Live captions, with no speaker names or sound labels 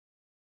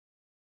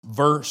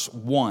verse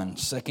 1,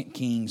 2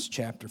 Kings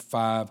chapter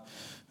 5,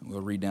 and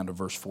we'll read down to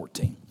verse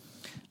 14.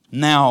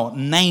 Now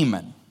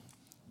Naaman,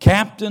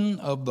 captain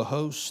of the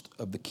host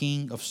of the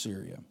king of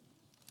Syria,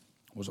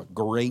 was a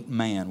great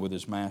man with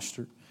his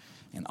master,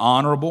 and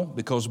honorable,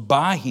 because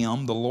by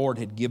him the Lord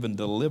had given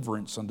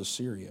deliverance unto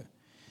Syria.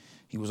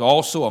 He was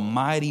also a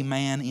mighty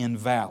man in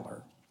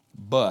valor,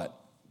 but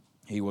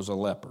he was a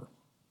leper.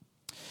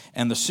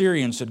 And the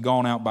Syrians had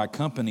gone out by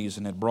companies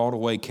and had brought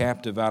away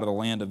captive out of the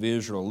land of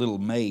Israel a little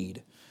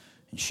maid,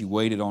 and she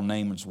waited on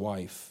Naaman's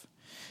wife.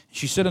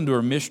 She said unto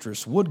her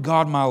mistress, Would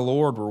God my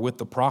Lord were with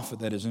the prophet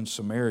that is in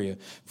Samaria,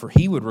 for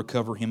he would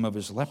recover him of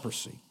his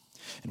leprosy.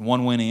 And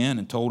one went in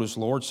and told his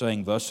Lord,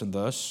 saying, Thus and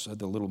thus said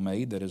the little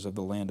maid that is of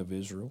the land of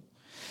Israel.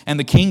 And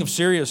the king of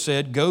Syria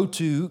said,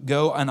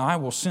 Go, and I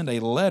will send a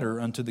letter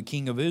unto the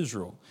king of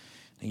Israel.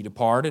 He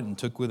departed and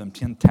took with him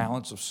 10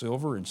 talents of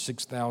silver and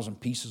 6,000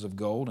 pieces of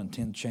gold and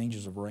 10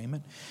 changes of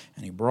raiment.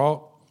 And he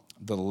brought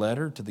the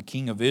letter to the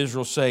king of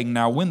Israel, saying,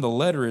 Now when the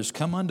letter is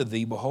come unto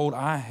thee, behold,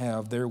 I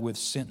have therewith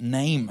sent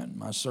Naaman,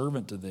 my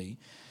servant, to thee,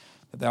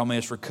 that thou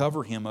mayest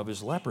recover him of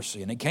his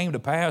leprosy. And it came to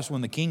pass,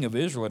 when the king of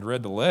Israel had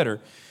read the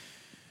letter,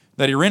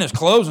 that he rent his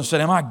clothes and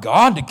said, Am I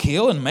God to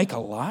kill and make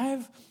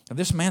alive? Have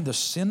this man to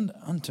send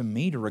unto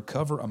me to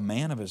recover a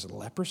man of his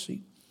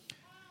leprosy?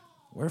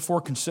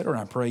 Wherefore consider,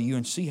 I pray you,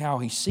 and see how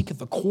he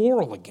seeketh a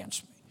quarrel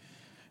against me.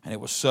 And it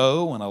was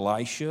so, when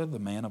Elisha, the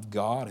man of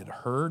God, had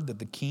heard that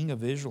the king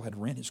of Israel had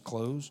rent his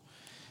clothes,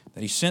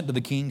 that he sent to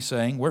the king,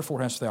 saying,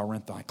 Wherefore hast thou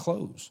rent thy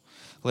clothes?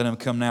 Let him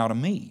come now to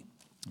me,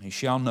 and he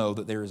shall know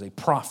that there is a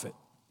prophet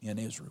in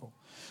Israel.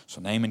 So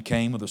Naaman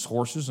came with his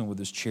horses and with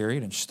his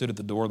chariot, and stood at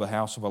the door of the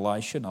house of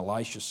Elisha. And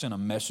Elisha sent a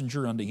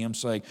messenger unto him,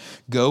 saying,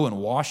 Go and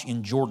wash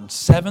in Jordan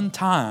 7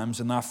 times,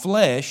 and thy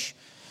flesh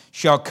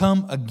shall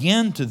come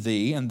again to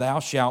thee, and thou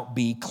shalt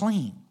be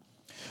clean.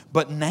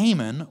 But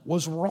Naaman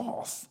was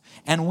wroth,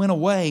 and went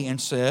away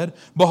and said,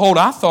 Behold,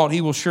 I thought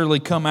he will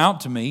surely come out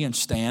to me, and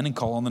stand and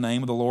call on the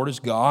name of the Lord his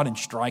God, and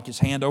strike his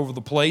hand over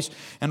the place,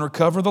 and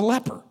recover the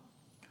leper.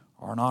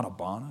 Are not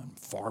Abana and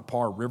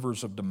Pharpar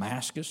rivers of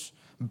Damascus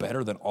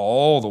better than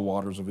all the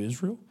waters of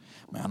Israel?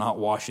 May I not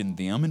wash in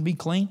them and be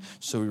clean?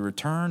 So he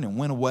returned and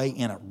went away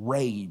in a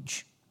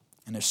rage.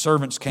 And his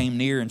servants came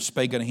near and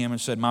spake unto him and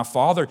said, My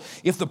father,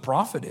 if the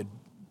prophet had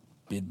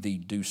bid thee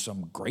do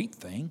some great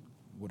thing,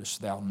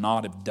 wouldest thou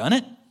not have done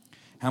it?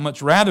 How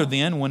much rather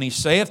then, when he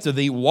saith to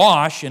thee,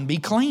 Wash and be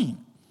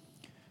clean?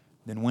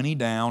 Then went he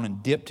down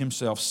and dipped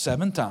himself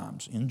 7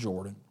 times in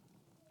Jordan,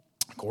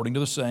 according to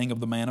the saying of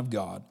the man of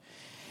God,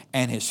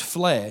 and his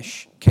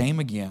flesh came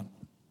again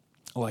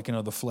like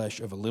unto the flesh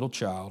of a little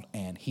child,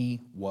 and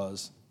he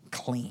was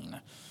clean.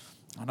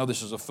 I know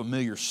this is a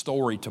familiar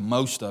story to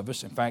most of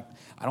us. In fact,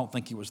 I don't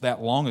think it was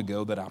that long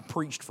ago that I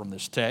preached from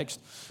this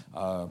text,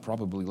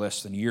 probably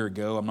less than a year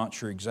ago. I'm not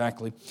sure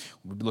exactly.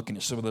 We're looking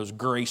at some of those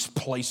grace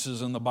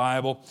places in the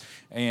Bible,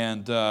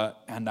 and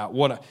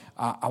what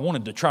I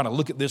wanted to try to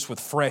look at this with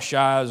fresh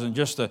eyes and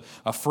just a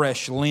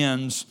fresh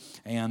lens.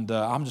 And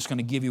I'm just going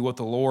to give you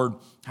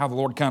how the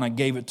Lord kind of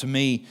gave it to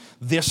me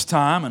this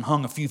time, and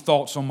hung a few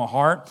thoughts on my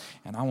heart,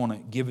 and I want to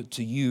give it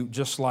to you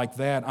just like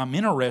that. I'm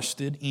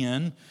interested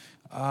in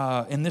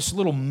this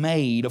little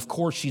maid. Of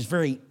course, she's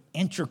very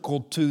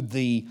integral to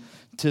the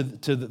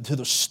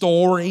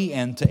story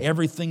and to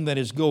everything that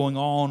is going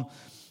on.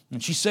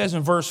 And she says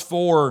in verse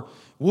 4,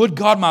 Would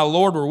God my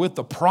Lord were with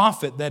the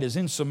prophet that is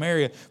in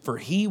Samaria, for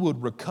he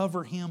would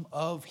recover him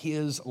of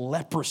his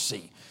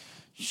leprosy.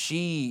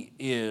 She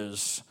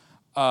is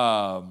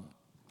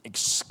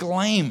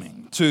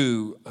exclaiming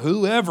to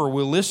whoever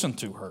will listen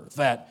to her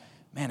that,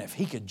 man, if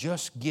he could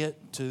just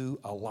get to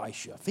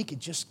Elisha, if he could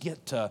just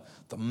get to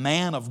the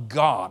man of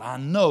God, I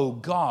know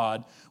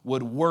God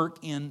would work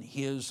in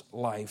his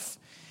life.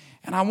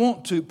 And I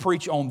want to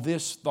preach on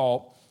this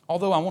thought.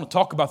 Although I want to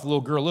talk about the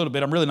little girl a little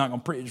bit, I'm really not going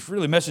to preach. It's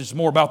really a message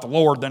more about the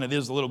Lord than it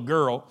is the little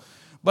girl.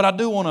 But I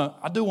do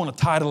want to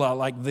title it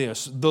like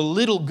this: The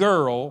Little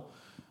Girl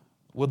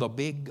with a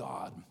Big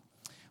God.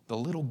 The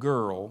little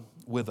girl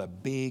with a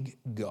big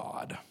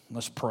God.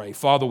 Let's pray.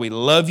 Father, we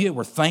love you.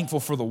 We're thankful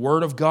for the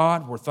Word of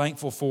God. We're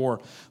thankful for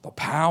the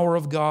power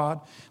of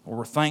God.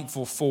 We're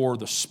thankful for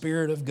the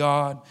Spirit of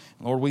God.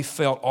 Lord, we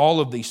felt all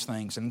of these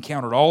things and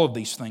encountered all of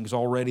these things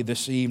already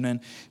this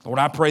evening. Lord,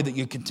 I pray that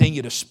you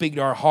continue to speak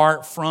to our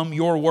heart from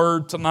your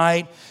Word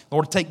tonight.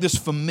 Lord, take this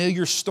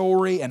familiar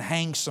story and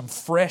hang some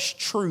fresh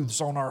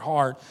truths on our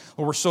heart.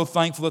 Lord, we're so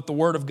thankful that the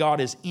Word of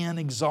God is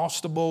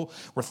inexhaustible.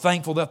 We're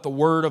thankful that the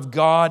Word of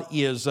God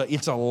is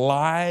it's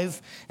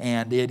alive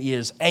and it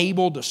is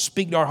able to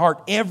speak to our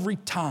heart every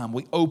time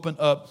we open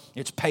up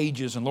its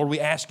pages. And Lord, we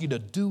ask you to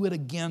do it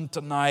again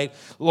tonight.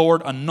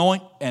 Lord,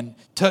 anoint and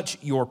touch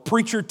your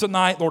preacher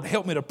tonight. Lord,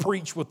 help me to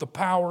preach with the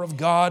power of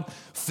God.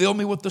 Fill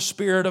me with the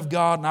Spirit of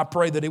God. And I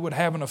pray that it would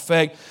have an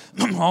effect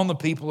on the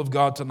people of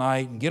God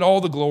tonight and get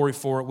all the glory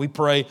for it. We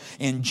pray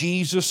in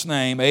Jesus'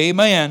 name.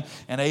 Amen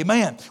and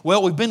amen.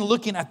 Well, we've been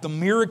looking at the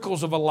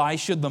miracles of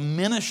Elisha, the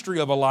ministry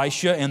of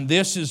Elisha, and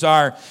this is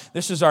our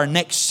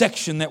next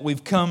section that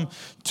we've come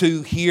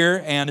to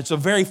here. And it's a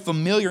very very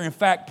familiar, in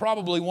fact,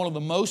 probably one of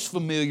the most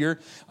familiar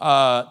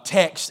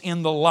texts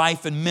in the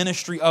life and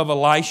ministry of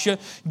Elisha.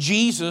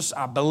 Jesus,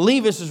 I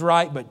believe this is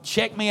right, but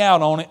check me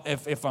out on it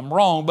if I'm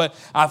wrong, but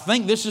I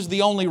think this is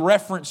the only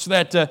reference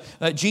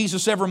that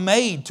Jesus ever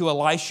made to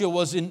Elisha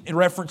was in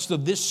reference to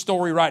this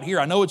story right here.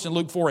 I know it's in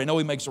Luke 4. I know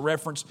he makes a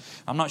reference.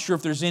 I'm not sure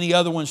if there's any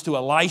other ones to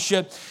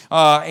Elisha,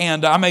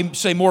 and I may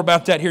say more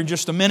about that here in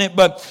just a minute,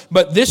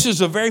 but this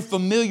is a very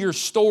familiar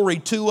story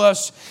to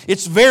us.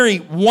 It's very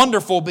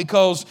wonderful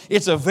because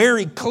it's a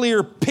very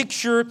clear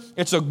picture.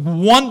 It's a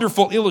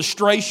wonderful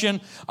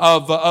illustration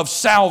of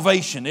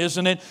salvation,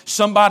 isn't it?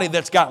 Somebody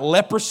that's got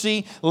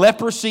leprosy.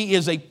 Leprosy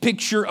is a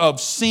picture of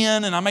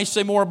sin, and I may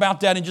say more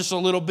about that in just a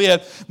little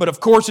bit, but of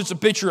course it's a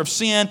picture of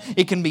sin.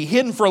 It can be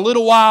hidden for a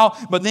little while,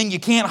 but then you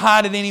can't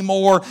hide it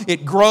anymore.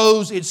 It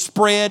grows, it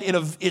spreads,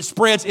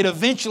 it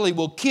eventually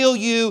will kill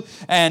you,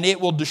 and it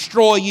will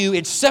destroy you.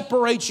 It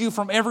separates you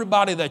from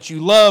everybody that you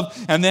love,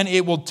 and then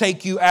it will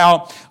take you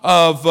out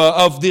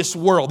of this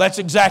world. That's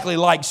exactly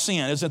like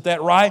sin, isn't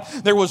that right?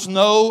 There was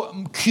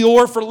no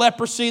cure for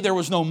leprosy. There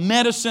was no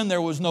medicine.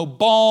 There was no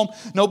balm.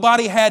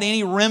 Nobody had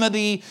any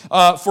remedy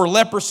for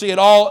leprosy at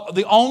all.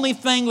 The only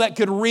thing that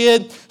could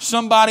rid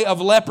somebody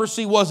of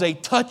leprosy was a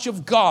touch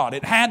of God.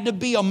 It had to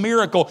be a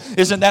miracle.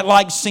 Isn't that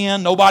like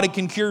sin? Nobody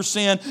can cure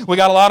sin. We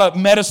got a lot of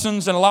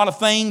medicines and a lot of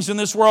things in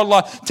this world. A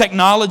lot of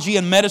technology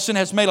and medicine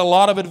has made a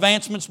lot of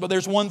advancements, but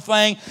there's one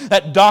thing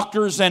that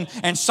doctors and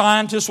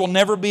scientists will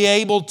never be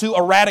able to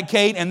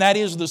eradicate, and that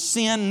is the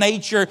sin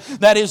nature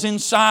that is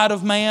inside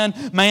of man.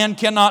 Man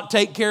cannot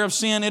take care of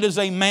sin. It is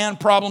a man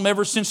problem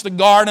ever since the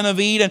Garden of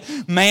Eden.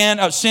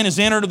 Sin has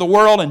entered the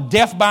world, and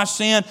death by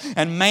sin,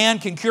 and man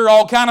can cure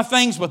all kind of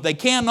things, but they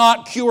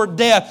cannot cure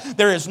death.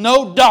 There is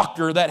no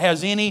doctor that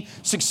has any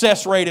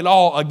success rate at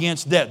all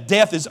against death.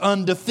 Death is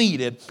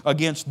undefeated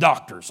against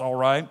doctors, all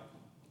right?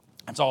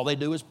 That's all they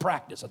do is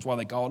practice. That's why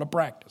they call it a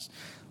practice.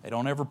 They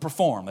don't ever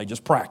perform. They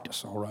just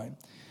practice, all right?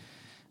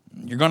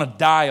 You're going to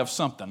die of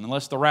something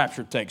unless the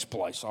rapture takes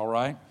place, all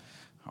right?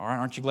 All right,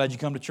 aren't you glad you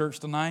come to church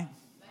tonight?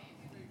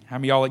 How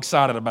many of y'all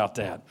excited about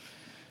that?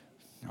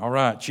 All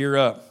right, cheer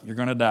up. You're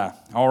going to die.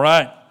 All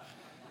right.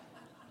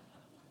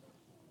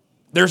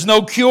 There's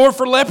no cure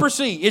for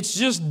leprosy. It's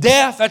just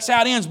death. That's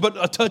how it ends. But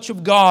a touch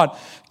of God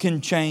can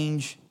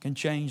change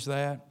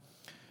that.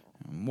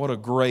 What a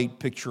great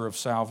picture of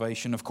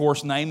salvation. Of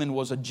course, Naaman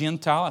was a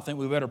Gentile. I think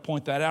we better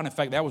point that out. In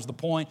fact, that was the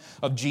point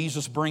of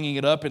Jesus bringing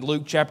it up in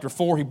Luke chapter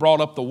 4. He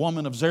brought up the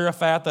woman of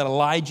Zarephath that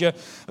Elijah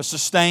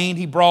sustained.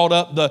 He brought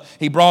up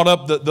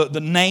the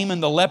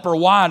Naaman, the leper.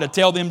 Why? To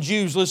tell them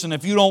Jews, listen,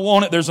 if you don't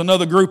want it, there's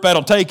another group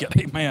that'll take it.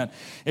 Amen.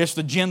 It's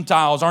the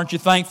Gentiles. Aren't you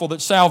thankful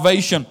that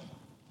salvation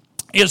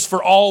is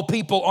for all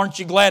people? Aren't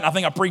you glad? I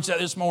think I preached that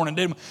this morning,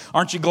 didn't we?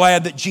 Aren't you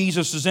glad that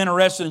Jesus is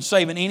interested in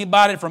saving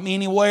anybody from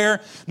anywhere,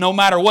 no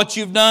matter what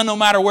you've done, no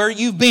matter where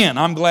you've been?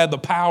 I'm glad the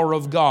power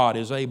of God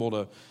is able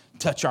to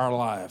touch our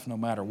life no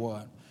matter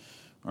what.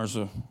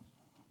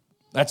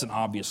 That's an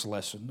obvious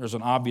lesson. There's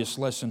an obvious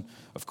lesson,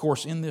 of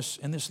course, in this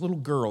little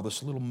girl,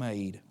 this little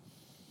maid.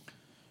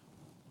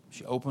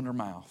 She opened her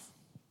mouth.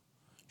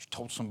 She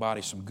told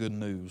somebody some good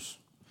news.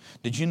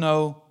 Did you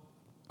know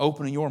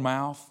opening your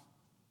mouth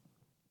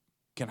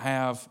can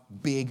have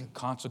big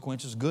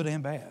consequences, good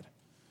and bad?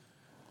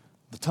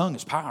 The tongue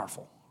is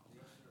powerful.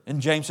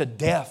 And James said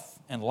death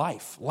and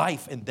life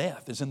and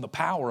death is in the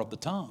power of the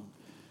tongue.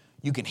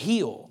 You can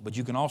heal, but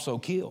you can also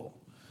kill.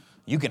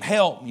 You can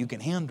help, you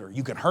can hinder,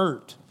 you can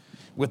hurt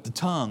with the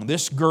tongue.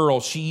 This girl,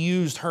 she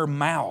used her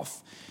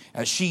mouth.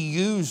 She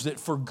used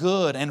it for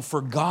good and for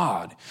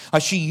God.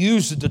 She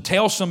used it to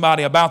tell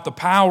somebody about the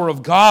power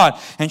of God.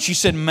 And she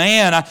said,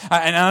 man,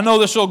 I know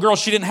this little girl,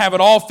 she didn't have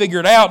it all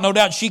figured out. No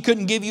doubt she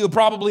couldn't give you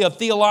probably a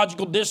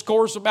theological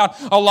discourse about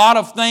a lot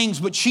of things,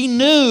 but she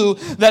knew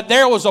that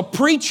there was a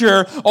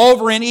preacher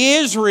over in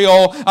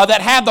Israel that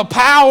had the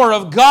power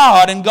of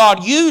God, and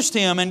God used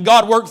him, and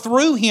God worked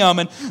through him.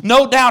 And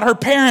no doubt her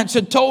parents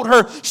had told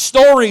her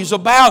stories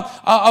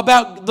about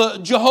the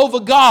Jehovah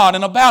God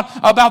and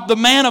about the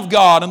man of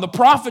God and the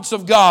prophets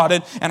of God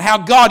and how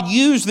God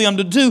used them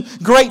to do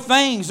great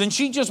things. And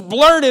she just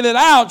blurted it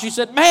out. She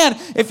said, man,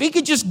 if he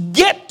could just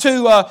get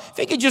to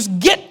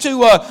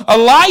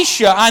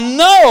Elisha, I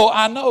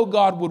know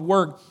God would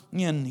work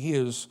in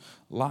his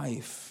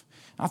life.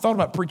 I thought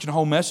about preaching a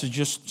whole message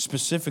just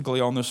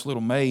specifically on this little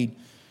maid,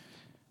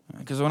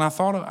 because when I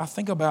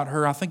think about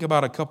her, I think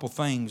about a couple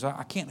things.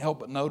 I can't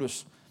help but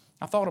notice.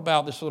 I thought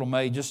about this little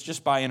maid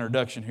just by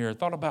introduction here. I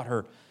thought about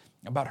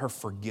her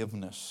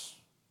forgiveness.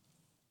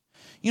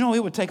 You know,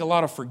 it would take a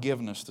lot of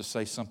forgiveness to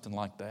say something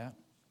like that.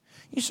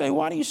 You say,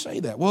 why do you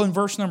say that? Well, in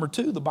verse number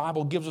 2, the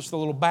Bible gives us the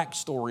little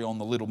backstory on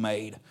the little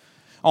maid,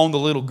 on the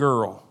little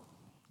girl.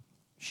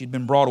 She'd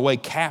been brought away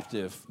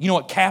captive. You know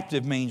what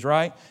captive means,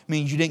 right? It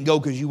means you didn't go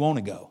because you want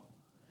to go.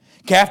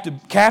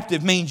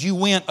 Captive means you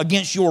went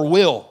against your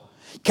will.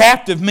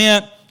 Captive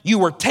meant you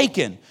were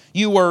taken.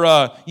 You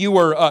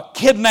were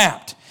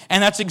kidnapped.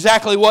 And that's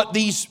exactly what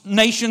these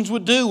nations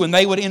would do. When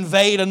they would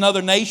invade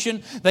another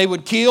nation, they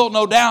would kill,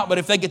 no doubt. But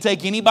if they could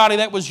take anybody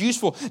that was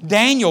useful,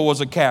 Daniel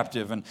was a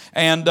captive.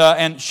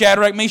 And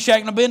Shadrach, Meshach,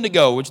 and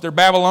Abednego, which they're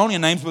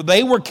Babylonian names, but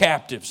they were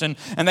captives. And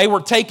they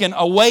were taken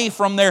away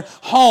from their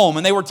home.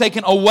 And they were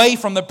taken away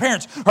from their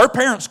parents. Her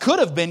parents could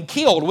have been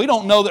killed. We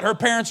don't know that her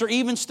parents are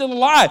even still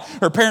alive.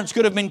 Her parents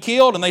could have been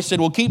killed. And they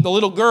said, we'll keep the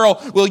little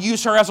girl. We'll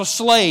use her as a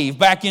slave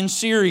back in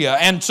Syria.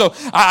 And so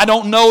I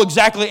don't know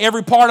exactly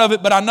every part of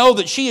it, but I know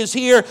that she is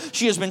here.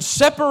 She has been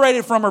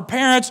separated from her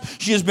parents.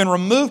 She has been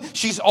removed.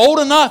 She's old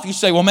enough. You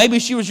say, well, maybe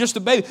she was just a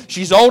baby.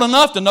 She's old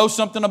enough to know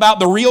something about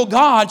the real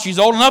God. She's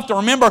old enough to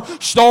remember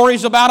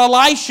stories about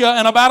Elisha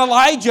and about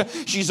Elijah.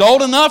 She's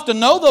old enough to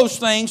know those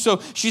things.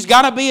 So she's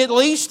got to be at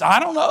least,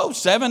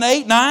 7,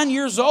 8, 9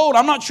 years old.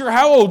 I'm not sure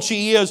how old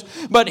she is,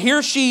 but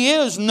here she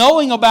is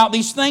knowing about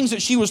these things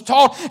that she was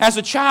taught as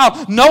a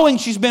child, knowing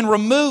she's been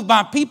removed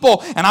by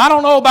people. And I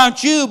don't know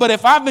about you, but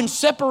if I've been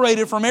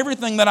separated from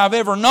everything that I've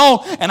ever known,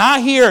 and I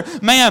hear,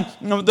 man,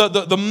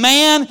 the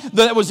man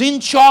that was in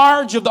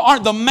charge of the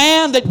army, the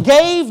man that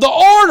gave the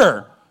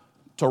order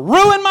to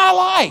ruin my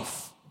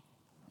life,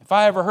 if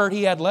I ever heard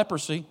he had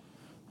leprosy,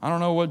 I don't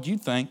know what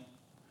you'd think,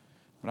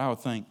 but I would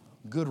think,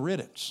 good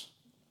riddance.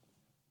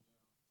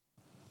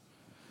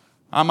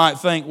 I might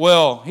think,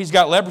 well, he's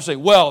got leprosy.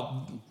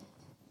 Well,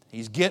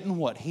 he's getting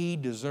what he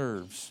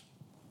deserves.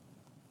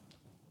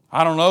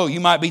 I don't know, you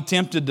might be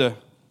tempted to,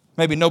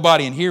 maybe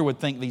nobody in here would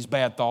think these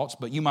bad thoughts,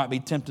 but you might be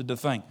tempted to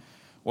think,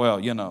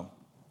 well,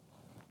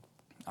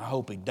 I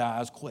hope he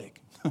dies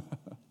quick.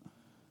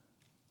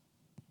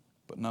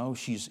 But no,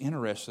 she's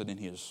interested in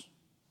his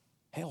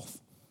health.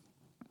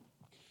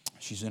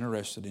 She's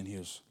interested in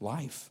his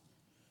life.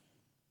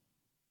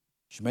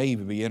 She may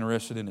even be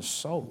interested in his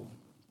soul.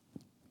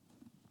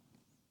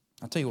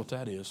 I'll tell you what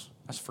that is.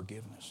 That's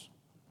forgiveness.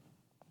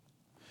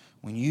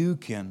 When you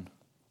can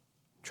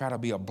try to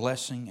be a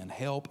blessing and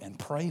help and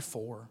pray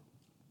for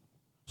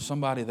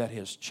somebody that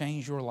has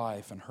changed your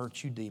life and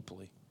hurt you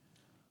deeply.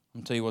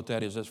 I'll tell you what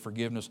that is. That's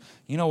forgiveness.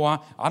 You know why?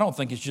 I don't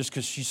think it's just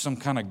because she's some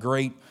kind of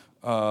great,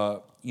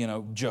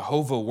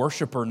 Jehovah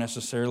worshiper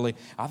necessarily.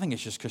 I think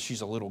it's just because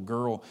she's a little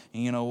girl.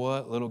 And you know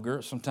what? Little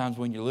girl, sometimes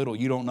when you're little,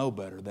 you don't know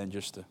better than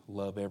just to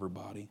love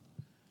everybody.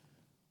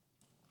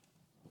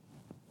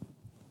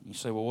 You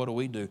say, well, what do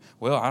we do?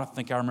 Well, I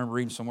think I remember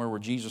reading somewhere where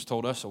Jesus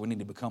told us that we need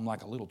to become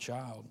like a little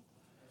child.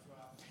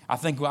 I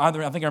think I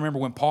remember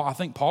when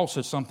Paul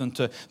said something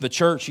to the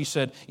church. He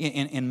said,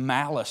 in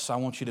malice, I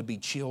want you to be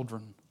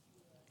children.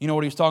 You know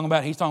what he's talking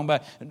about? He's talking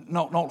about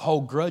don't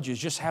hold grudges.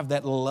 Just have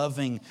that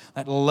loving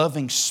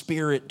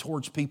spirit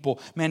towards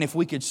people. Man, if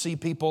we could see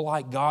people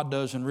like God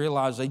does and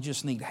realize they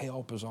just need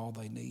help is all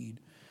they need.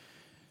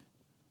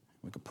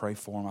 We could pray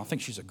for them. I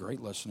think she's a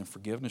great lesson in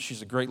forgiveness.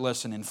 She's a great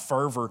lesson in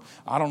fervor.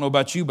 I don't know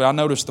about you, but I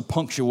noticed the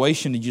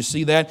punctuation. Did you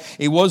see that?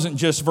 It wasn't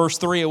just verse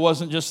 3. It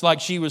wasn't just like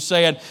she was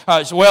saying,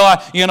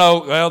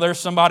 there's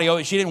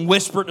somebody. She didn't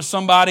whisper it to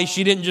somebody.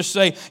 She didn't just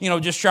say,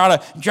 just try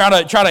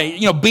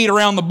to beat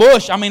around the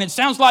bush. I mean, it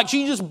sounds like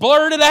she just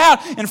blurted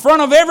out in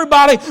front of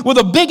everybody with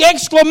a big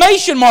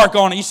exclamation mark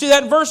on it. You see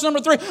that in verse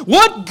number 3?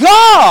 What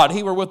God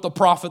he were with the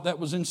prophet that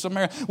was in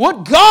Samaria.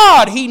 What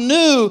God he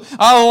knew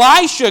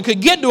Elisha could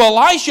get to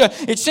Elisha.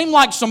 It seemed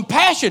like some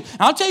passion.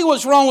 And I'll tell you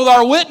what's wrong with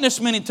our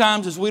witness many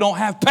times is we don't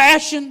have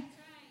passion.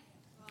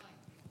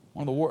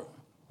 One of the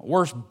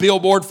worst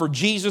billboard for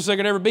Jesus there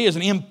could ever be is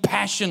an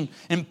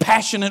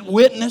impassionate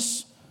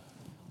witness.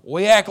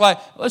 We act like,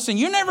 listen,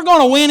 you're never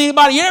going to win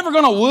anybody. You're never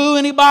going to woo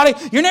anybody.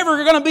 You're never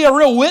going to be a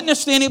real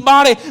witness to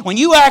anybody when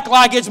you act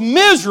like it's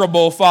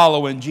miserable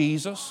following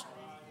Jesus.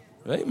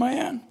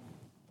 Amen.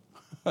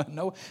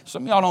 No,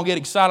 some of y'all don't get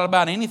excited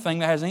about anything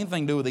that has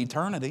anything to do with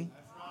eternity.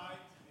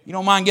 You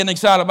don't mind getting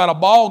excited about a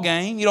ball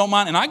game. You don't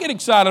mind, and I get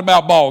excited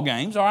about ball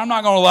games. All right, I'm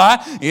not going to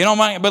lie. You don't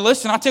mind, but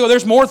listen, I tell you,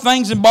 there's more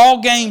things in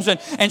ball games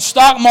and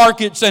stock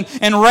markets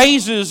and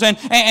raises and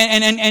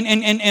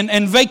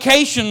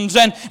vacations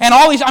and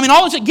all these. I mean,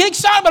 all this. Get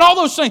excited about all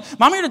those things.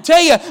 But I'm here to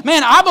tell you,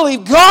 man, I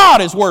believe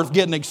God is worth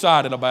getting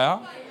excited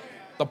about.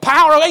 The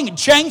power of it can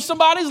change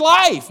somebody's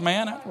life,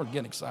 man. That's worth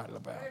getting excited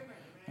about.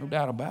 No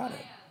doubt about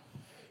it.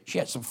 She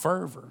had some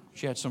fervor.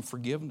 She had some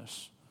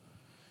forgiveness.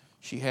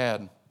 She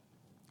had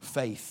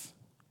faith,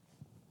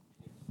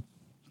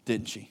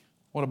 didn't she?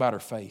 What about her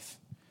faith?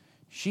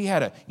 She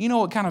had you know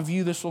what kind of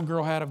view this little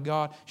girl had of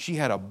God? She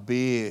had a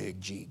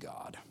big G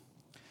God.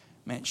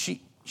 Man,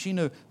 she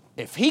knew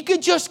if he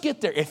could just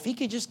get there, if he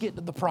could just get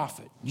to the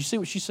prophet. You see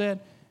what she said?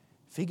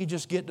 If he could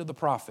just get to the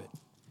prophet,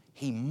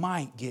 he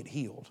might get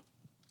healed.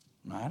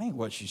 No, that ain't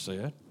what she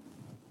said.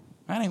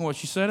 That ain't what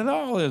she said at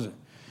all, is it?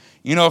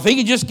 If he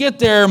could just get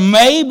there,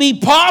 maybe,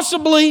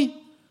 possibly,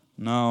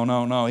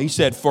 No. He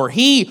said, for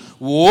he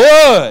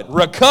would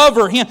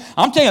recover him.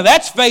 I'm telling you,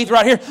 that's faith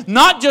right here.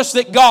 Not just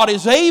that God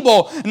is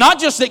able,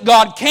 not just that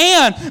God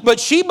can, but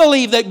she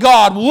believed that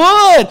God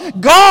would.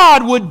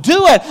 God would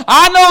do it.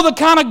 I know the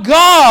kind of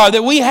God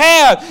that we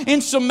have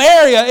in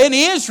Samaria, in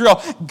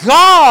Israel.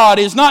 God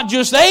is not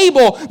just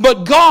able,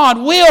 but God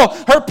will.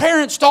 Her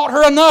parents taught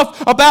her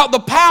enough about the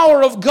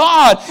power of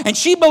God, and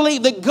she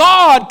believed that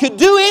God could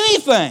do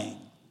anything.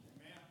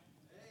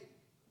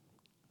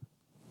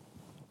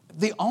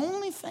 The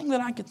only thing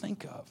that I could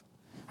think of,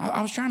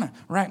 I was trying to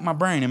rack my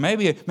brain, and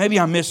maybe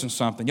I'm missing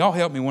something. Y'all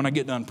help me when I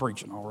get done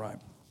preaching, all right?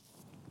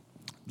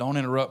 Don't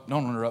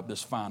interrupt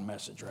this fine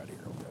message right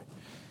here, okay?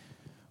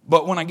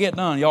 But when I get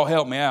done, y'all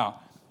help me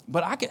out.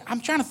 But I'm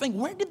trying to think,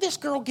 where did this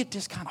girl get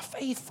this kind of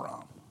faith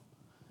from?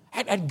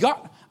 Has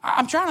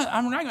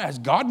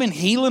God been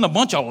healing a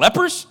bunch of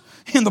lepers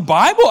in the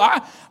Bible?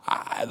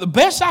 The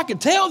best I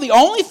could tell, the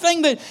only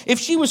thing that, if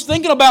she was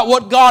thinking about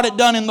what God had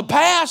done in the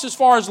past as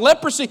far as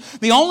leprosy,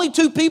 the only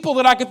two people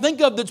that I could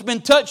think of that's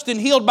been touched and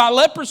healed by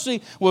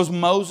leprosy was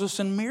Moses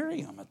and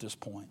Miriam at this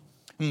point.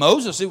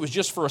 Moses, it was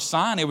just for a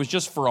sign. It was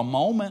just for a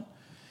moment.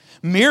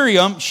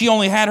 Miriam, she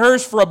only had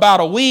hers for about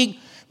a week,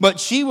 but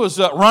she was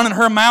running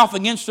her mouth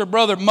against her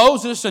brother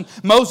Moses, and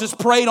Moses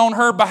prayed on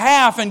her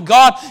behalf, and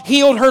God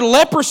healed her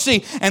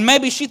leprosy. And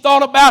maybe she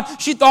thought about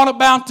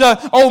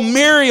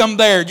Miriam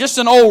there, just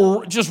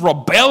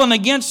rebelling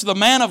against the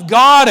man of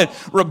God, and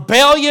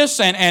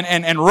rebellious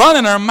and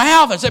running her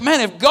mouth, and said,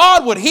 man, if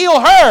God would heal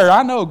her,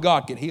 I know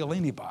God could heal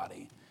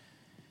anybody.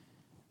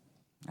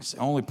 That's the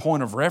only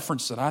point of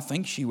reference that I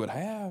think she would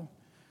have.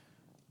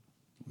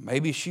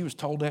 Maybe she was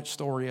told that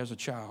story as a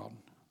child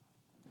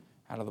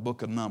out of the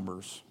book of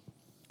Numbers,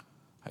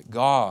 that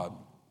God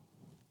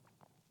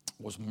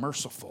was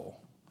merciful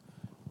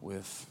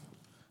with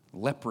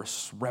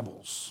leprous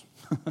rebels.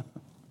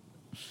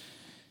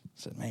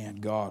 Said, man,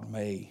 God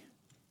may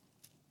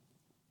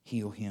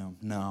heal him.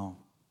 No,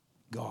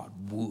 God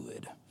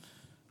would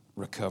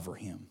recover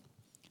him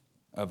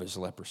of his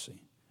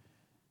leprosy.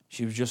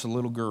 She was just a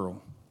little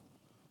girl,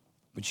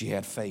 but she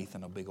had faith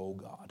in a big old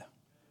God.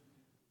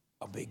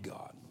 A big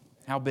God.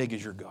 How big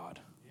is your God?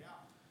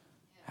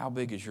 How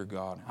big is your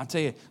God? I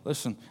tell you,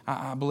 listen,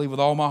 I believe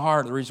with all my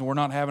heart the reason we're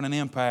not having an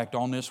impact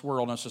on this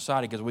world and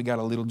society because we got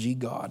a little G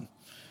God.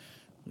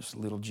 Just a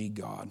little G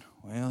God.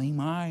 Well, he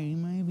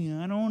maybe,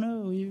 I don't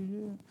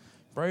know.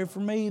 Pray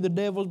for me, the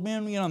devil's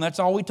been, and that's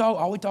all we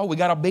talk. We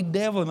got a big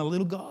devil and a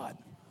little God.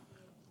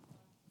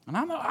 And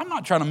I'm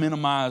not trying to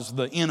minimize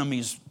the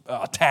enemy's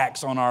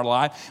attacks on our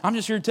life. I'm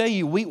just here to tell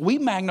you, we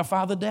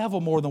magnify the devil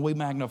more than we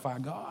magnify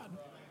God.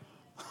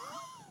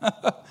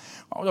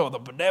 Oh, the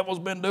devil's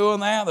been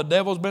doing that. The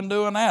devil's been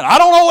doing that. I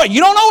don't know. You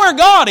don't know where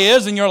God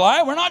is in your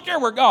life. We're not sure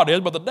where God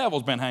is, but the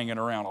devil's been hanging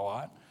around a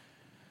lot.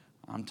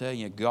 I'm telling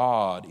you,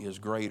 God is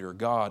greater.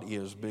 God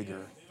is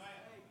bigger.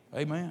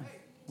 Amen.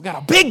 We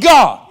got a big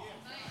God.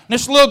 And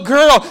this little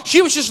girl,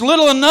 she was just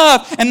little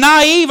enough and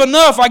naive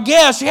enough, I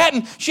guess. She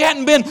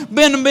hadn't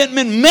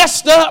been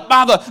messed up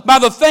by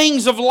the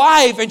things of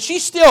life, and she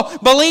still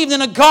believed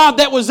in a God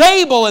that was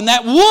able and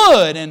that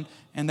would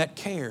and that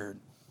cared.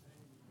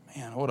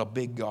 Man, what a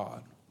big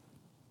God.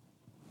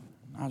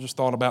 I just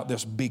thought about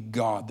this big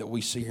God that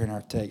we see here in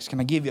our text. Can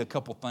I give you a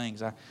couple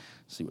things? I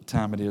see what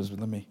time it is, but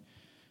let me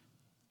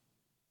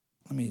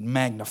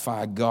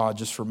magnify God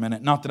just for a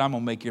minute. Not that I'm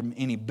going to make him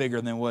any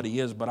bigger than what he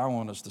is, but I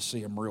want us to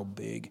see him real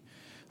big.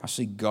 I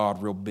see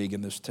God real big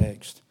in this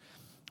text.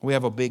 We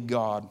have a big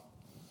God.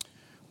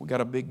 We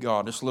got a big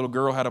God. This little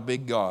girl had a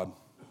big God.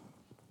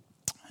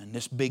 And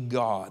this big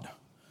God,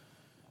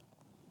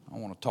 I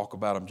want to talk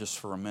about him just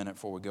for a minute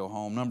before we go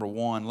home. Number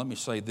one, let me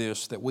say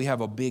this, that we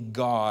have a big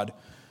God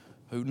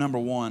who, number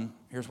one,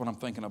 here's what I'm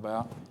thinking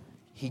about.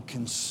 He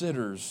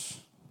considers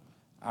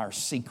our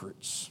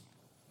secrets.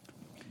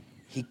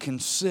 He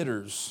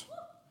considers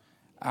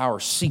our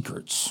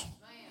secrets.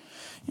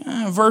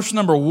 Verse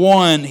number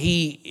 1,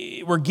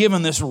 we're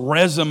given this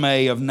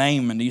resume of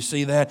Naaman. Do you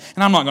see that?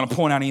 And I'm not going to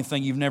point out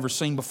anything you've never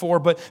seen before,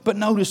 but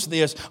notice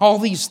this. All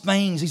these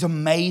things, these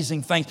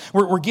amazing things.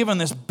 We're given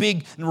this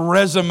big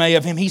resume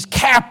of him. He's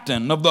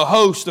captain of the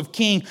host of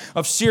king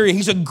of Syria.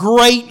 He's a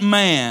great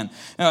man.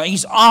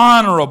 He's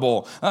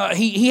honorable.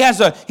 He has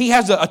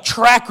a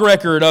track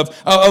record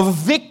of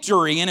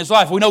victory in his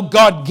life. We know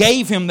God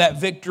gave him that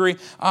victory,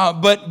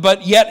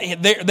 but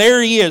yet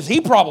there he is.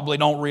 He probably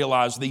don't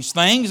realize these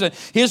things.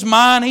 His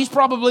mind, he's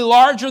probably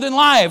larger than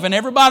life, and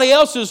everybody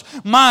else's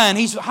mind,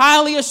 he's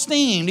highly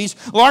esteemed.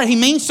 He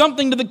means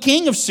something to the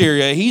king of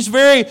Syria. He's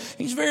very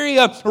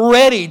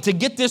ready to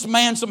get this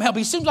man some help.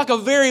 He seems like a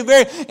very,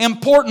 very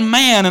important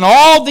man, and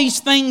all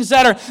these things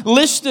that are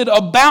listed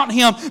about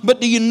him.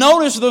 But do you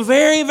notice the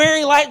very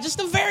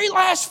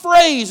last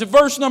phrase of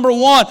verse number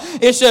 1?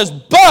 It says,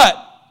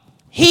 "But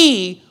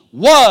he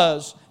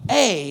was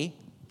a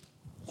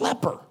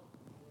leper."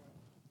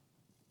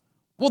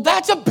 Well,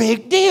 that's a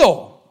big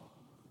deal.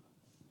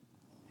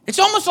 It's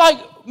almost like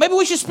maybe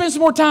we should spend some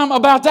more time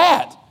about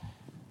that.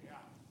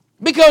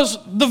 Because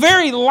the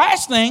very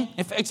last thing,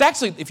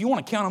 if you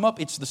want to count them up,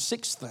 it's the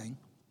 6th thing.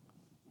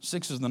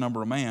 6 is the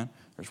number of man.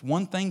 There's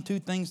 1 thing, 2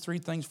 things, 3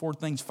 things, 4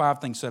 things, 5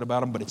 things said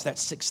about him, but it's that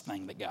 6th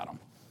thing that got him.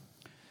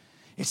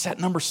 It's that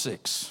number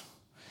 6.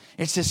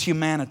 It's his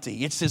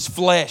humanity. It's his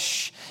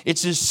flesh.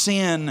 It's his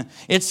sin.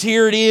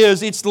 Here it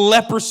is. It's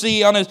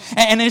leprosy on his,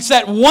 and it's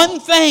that one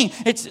thing.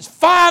 It's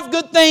 5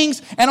 good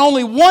things and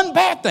only 1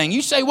 bad thing.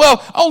 You say,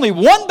 well, only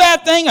 1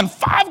 bad thing and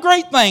 5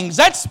 great things.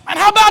 And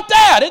how about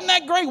that? Isn't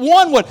that great?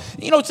 One would,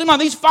 it seemed like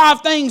these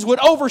 5 things would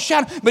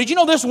overshadow. But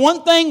this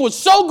one thing was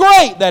so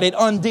great that it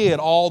undid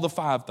all the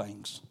 5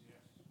 things.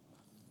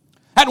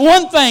 That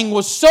one thing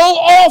was so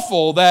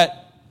awful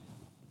that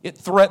it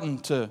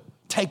threatened to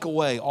take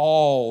away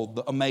all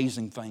the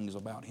amazing things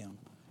about him.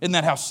 Isn't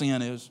that how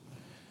sin is?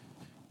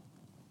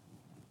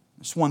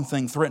 This one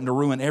thing threatened to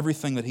ruin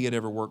everything that he had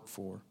ever worked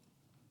for.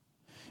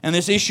 And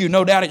this issue,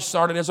 no doubt, it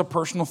started as a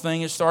personal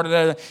thing. It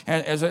started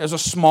as a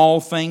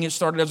small thing. It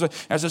started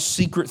as a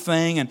secret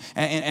thing.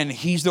 And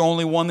he's the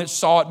only one that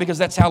saw it, because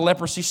that's how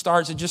leprosy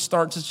starts. It just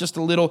starts as just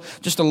a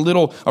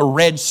little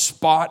red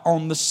spot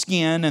on the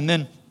skin. And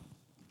then,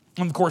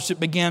 of course,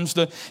 it begins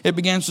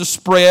to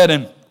spread,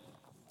 and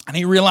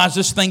he realized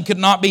this thing could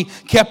not be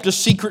kept a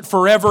secret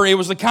forever. It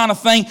was the kind of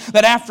thing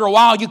that after a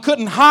while you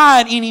couldn't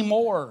hide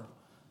anymore.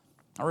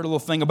 I read a little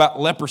thing about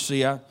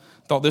leprosy. I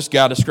thought this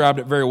guy described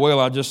it very well.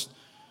 I'll just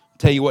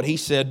tell you what he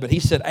said. But he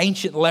said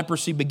ancient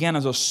leprosy began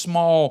as a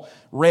small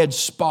red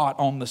spot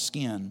on the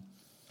skin.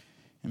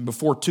 And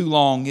before too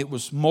long it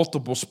was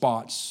multiple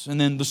spots. And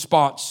then the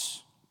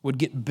spots would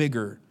get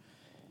bigger.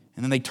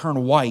 And then they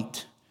turn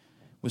white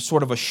with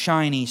sort of a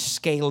shiny,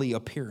 scaly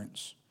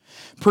appearance.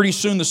 Pretty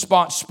soon the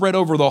spots spread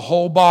over the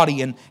whole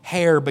body and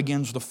hair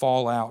begins to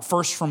fall out.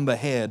 First from the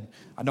head.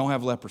 I don't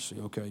have leprosy,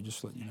 okay,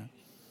 just let you know.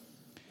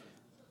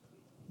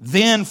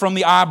 Then from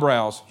the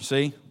eyebrows. You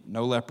see?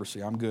 No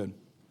leprosy, I'm good.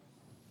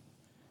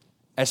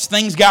 As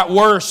things got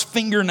worse,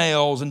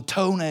 fingernails and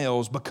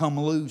toenails become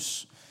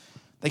loose.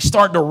 They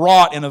start to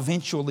rot and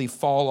eventually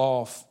fall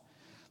off.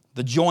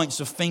 The joints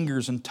of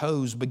fingers and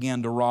toes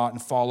begin to rot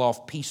and fall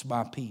off piece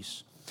by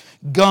piece.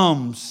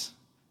 Gums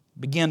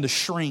begin to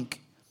shrink.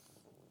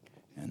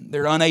 And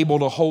they're unable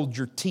to hold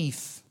your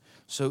teeth,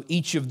 so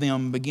each of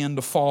them begin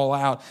to fall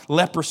out.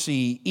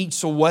 Leprosy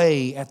eats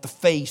away at the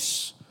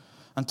face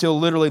until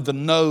literally the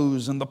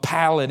nose and the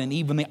palate and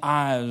even the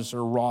eyes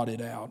are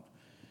rotted out.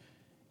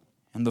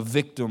 And the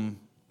victim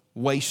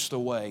wastes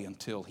away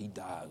until he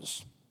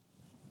dies.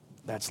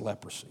 That's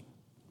leprosy.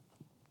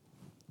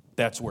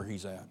 That's where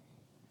he's at.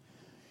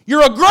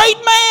 You're a great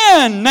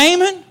man,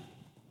 Naaman.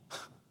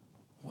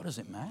 What does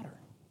it matter?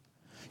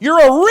 You're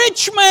a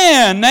rich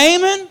man,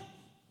 Naaman.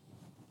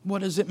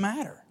 What does it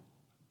matter?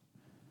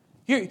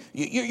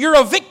 You're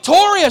a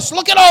victorious.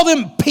 Look at all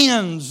them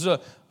pins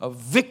of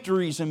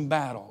victories in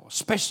battle,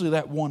 especially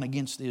that one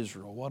against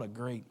Israel. What a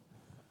great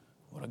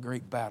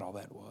battle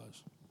that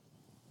was.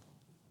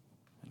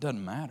 It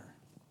doesn't matter.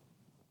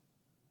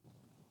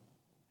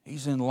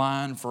 He's in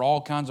line for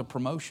all kinds of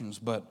promotions,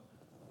 but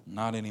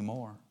not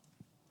anymore.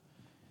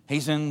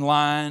 He's in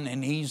line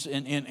and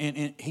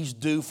he's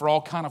due for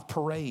all kind of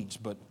parades,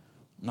 but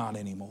not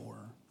anymore.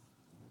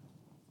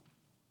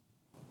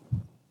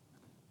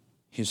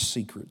 His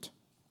secret.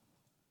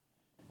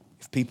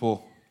 If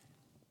people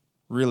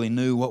really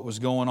knew what was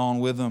going on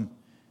with him,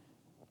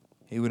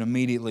 he would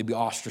immediately be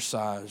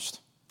ostracized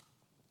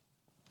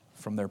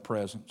from their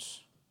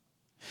presence.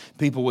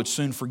 People would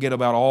soon forget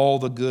about all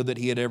the good that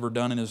he had ever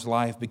done in his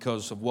life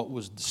because of what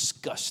was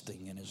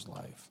disgusting in his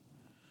life.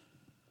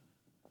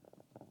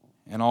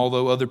 And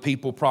although other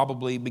people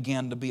probably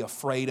began to be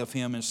afraid of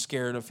him and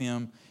scared of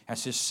him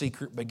as his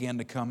secret began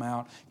to come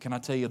out, can I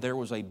tell you, there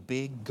was a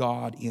big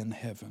God in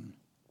heaven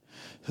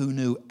who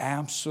knew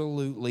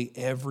absolutely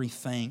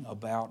everything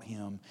about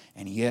him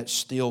and yet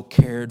still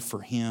cared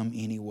for him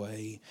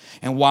anyway.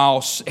 And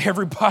while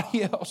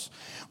everybody else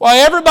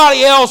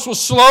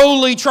was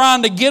slowly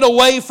trying to get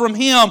away from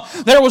him,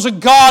 there was a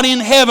God in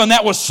heaven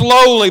that was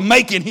slowly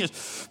making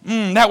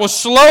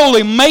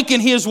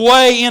his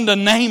way into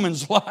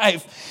Naaman's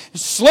life.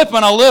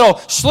 Slipping a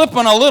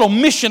little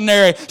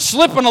missionary,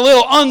 slipping a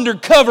little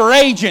undercover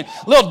agent,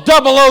 little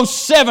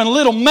 007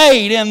 little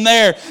maid in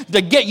there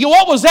to get you.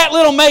 What was that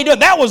little maid doing?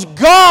 That was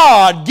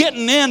God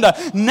getting into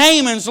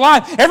Naaman's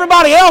life.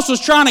 Everybody else was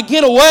trying to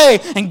get away,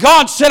 and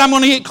God said, I'm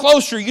going to get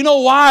closer. You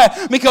know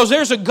why? Because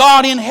there's a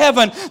God in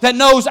heaven that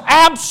knows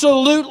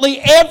absolutely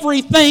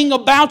everything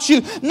about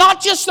you. Not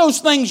just those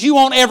things you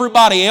want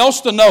everybody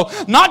else to know.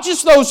 Not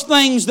just those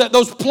things,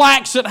 those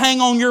plaques that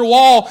hang on your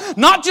wall.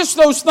 Not just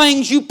those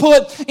things you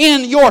put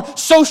in your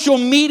social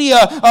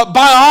media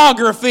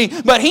biography,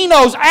 but He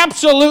knows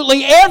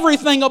absolutely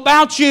everything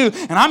about you.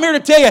 And I'm here to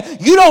tell you,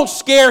 you don't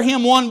scare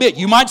Him one bit.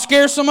 You might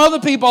scare some other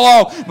people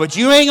off, but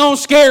you ain't gonna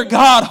scare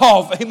God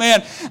off.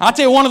 Amen. I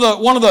tell you, one of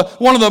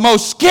the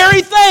most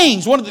scary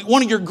things, one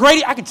of your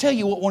greatest. I can tell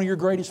you what one of your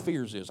greatest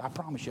fears is. I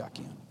promise you, I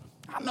can.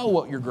 I know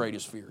what your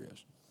greatest fear is.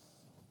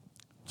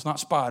 It's not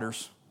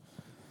spiders.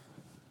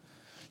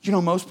 You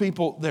know, most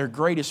people, their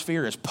greatest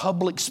fear is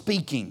public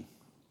speaking.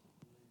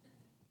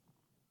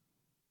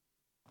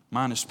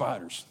 Mine is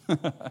spiders.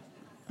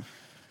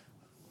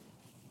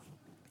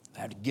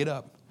 I had to get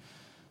up.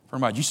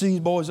 Everybody, you see these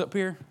boys up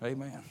here?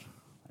 Amen.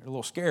 They're a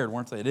little scared,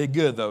 weren't they? They did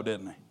good, though,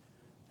 didn't they?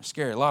 They're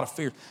scared, a lot of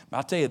fear. But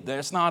I tell you,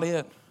 that's not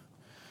it.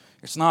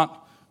 It's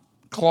not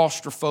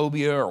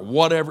claustrophobia or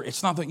whatever.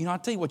 It's not that, I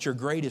tell you what your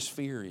greatest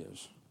fear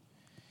is.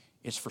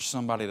 It's for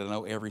somebody to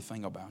know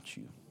everything about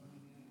you.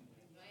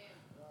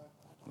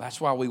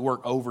 That's why we work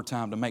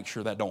overtime to make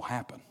sure that don't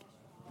happen.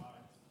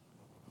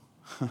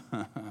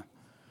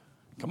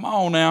 Come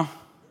on now.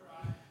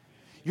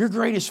 Your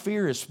greatest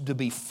fear is to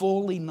be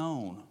fully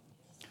known.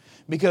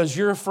 Because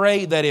you're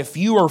afraid that if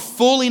you are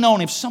fully known,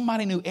 if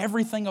somebody knew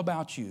everything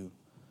about you,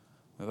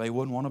 they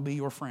wouldn't want to be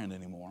your friend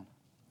anymore.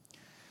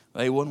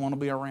 They wouldn't want to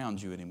be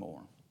around you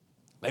anymore.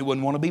 They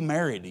wouldn't want to be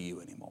married to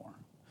you anymore.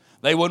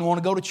 They wouldn't want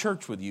to go to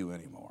church with you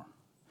anymore.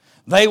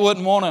 They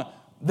wouldn't want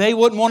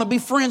to be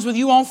friends with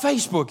you on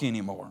Facebook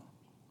anymore.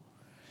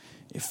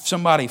 If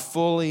somebody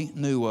fully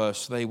knew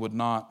us, they would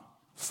not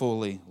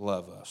fully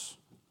love us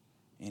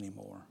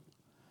anymore.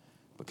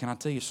 But can I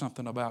tell you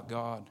something about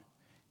God?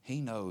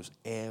 He knows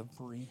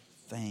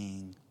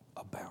everything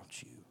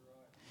about you.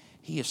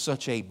 He is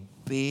such a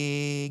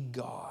big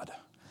God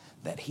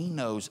that He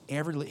knows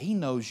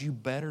you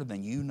better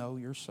than you know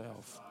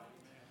yourself.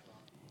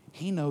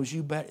 He knows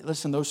you better.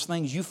 Listen, those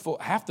things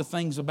half the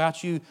things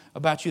about you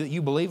that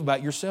you believe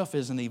about yourself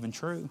isn't even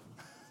true.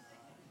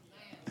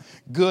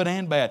 Good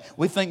and bad.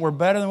 We think we're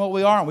better than what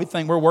we are, and we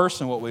think we're worse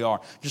than what we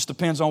are. Just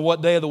depends on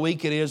what day of the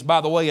week it is.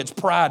 By the way, it's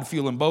pride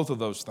fueling both of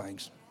those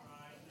things.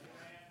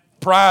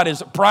 Pride is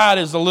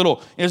the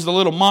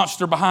little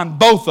monster behind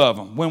both of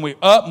them. When we're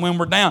up and when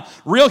we're down.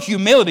 Real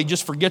humility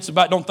just forgets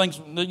about, you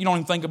don't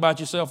even think about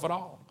yourself at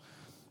all.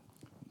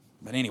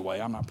 But anyway,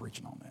 I'm not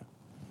preaching on that.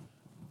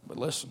 But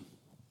listen,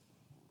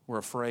 we're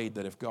afraid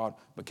that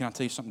but can I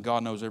tell you something?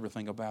 God knows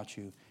everything about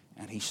you,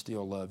 and He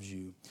still loves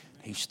you.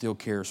 He still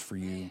cares for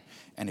you.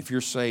 And if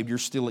you're saved, you're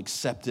still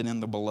accepted in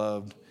the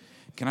beloved.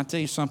 Can I tell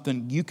you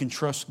something? You can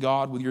trust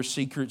God with your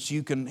secrets.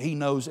 He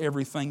knows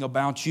everything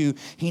about you.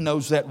 He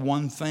knows that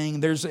one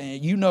thing.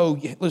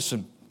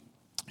 Listen,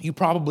 you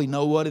probably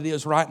know what it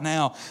is right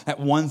now. That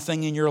one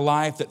thing in your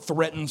life that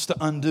threatens to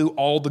undo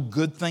all the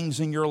good things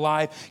in your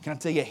life. Can I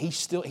tell you,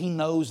 He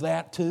knows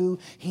that too.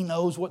 He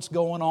knows what's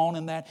going on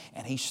in that.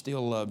 And He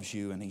still loves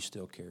you and He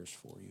still cares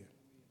for you.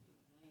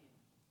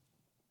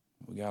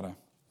 We got to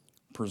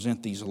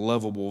present these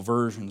lovable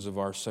versions of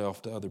ourselves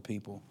to other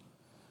people.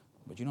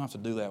 But you don't have to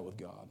do that with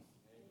God.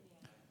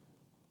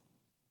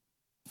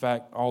 In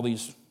fact, all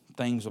these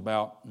things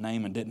about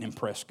Naaman didn't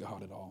impress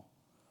God at all.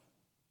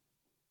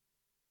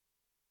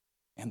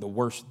 And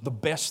the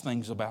best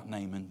things about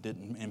Naaman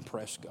didn't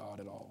impress God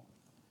at all.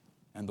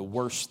 And the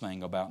worst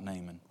thing about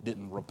Naaman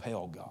didn't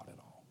repel God at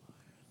all.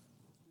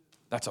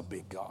 That's a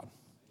big God.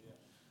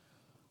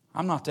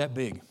 I'm not that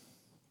big.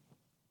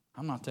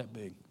 I'm not that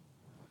big.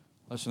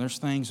 Listen, there's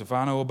things, if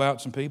I know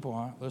about some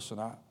people,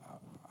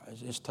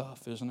 it's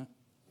tough, isn't it?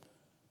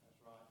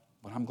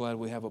 But I'm glad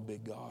we have a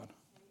big God.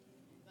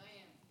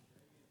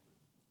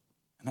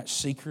 And that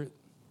secret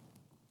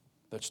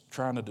that's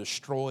trying to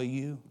destroy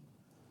you,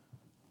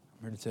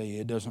 I'm here to tell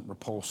you, it doesn't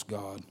repulse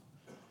God.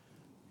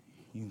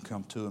 You can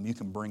come to Him. You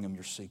can bring Him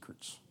your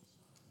secrets.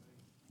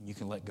 And you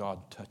can let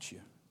God touch you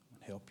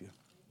and help you.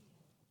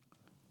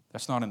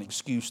 That's not an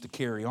excuse to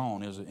carry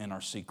on, is it, in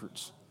our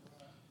secrets?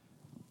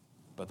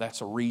 But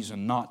that's a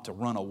reason not to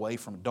run away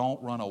from.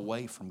 Don't run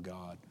away from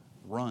God.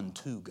 Run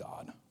to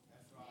God.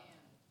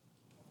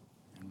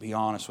 And be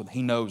honest with Him.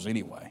 He knows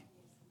anyway.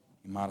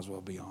 You might as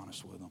well be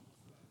honest with Him.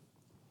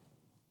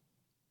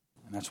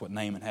 And that's what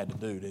Naaman had to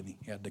do, didn't he?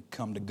 He had to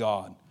come to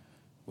God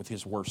with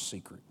his worst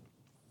secret.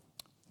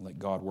 Let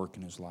God work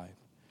in his life.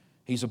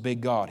 He's a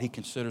big God. He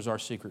considers our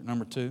secret.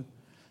 Number two,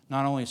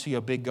 not only is He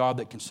a big God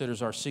that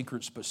considers our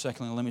secrets, but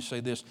secondly, let me say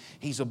this,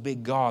 He's a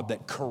big God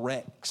that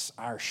corrects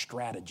our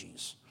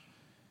strategies.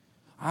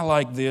 I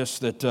like this,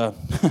 that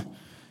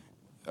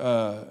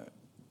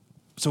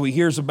so he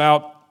hears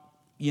about,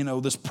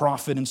 this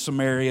prophet in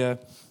Samaria.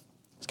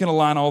 He's going to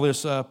line all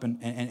this up,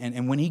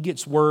 and when he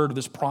gets word of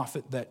this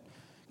prophet that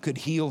could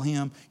heal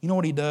him, you know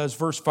what he does?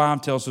 Verse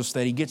 5 tells us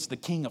that he gets the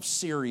king of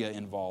Syria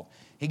involved.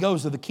 He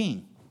goes to the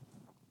king.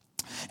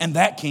 And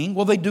that king,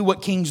 they do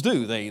what kings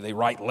do. They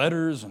write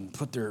letters and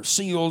put their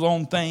seals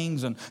on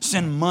things and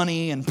send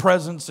money and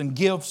presents and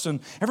gifts. And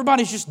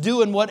everybody's just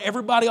doing what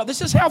everybody else.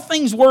 This is how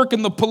things work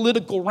in the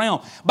political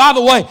realm. By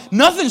the way,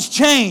 nothing's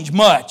changed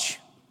much.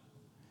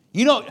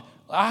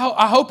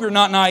 I hope you're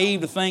not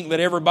naive to think that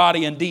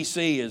everybody in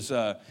D.C. is,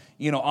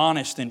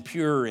 honest and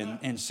pure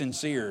and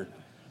sincere.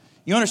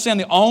 You understand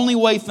the only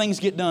way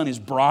things get done is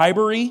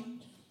bribery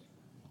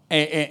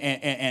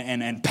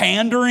and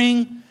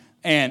pandering.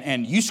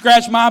 And you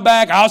scratch my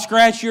back, I'll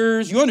scratch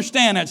yours. You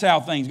understand that's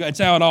how things go. That's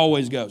how it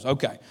always goes.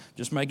 Okay,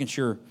 just making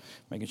sure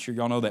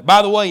y'all know that.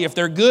 By the way, if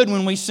they're good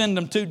when we send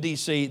them to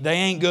D.C., they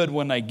ain't good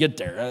when they get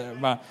there.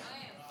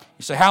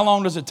 You say, how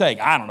long does it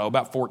take? I don't know,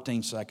 about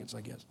 14 seconds,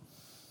 I guess.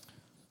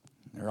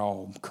 They're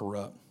all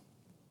corrupt.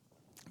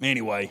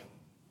 Anyway,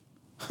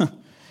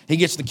 He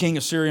gets the king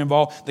of Syria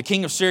involved. The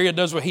king of Syria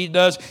does what he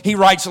does. He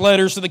writes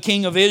letters to the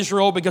king of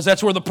Israel because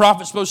that's where the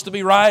prophet's supposed to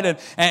be, right?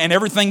 And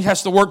everything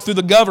has to work through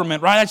the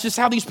government, right? That's just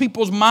how these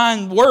people's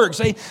mind works.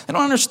 They don't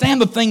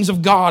understand the things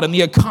of God and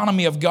the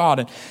economy of God.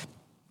 And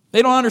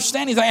they don't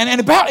understand anything.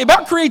 And it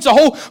about creates a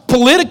whole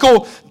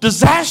political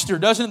disaster,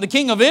 doesn't it? The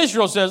king of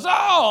Israel says,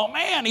 oh,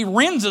 man, he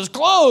rends his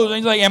clothes. And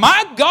he's like, am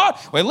I God?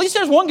 Well, at least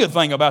there's one good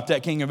thing about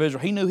that king of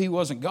Israel. He knew he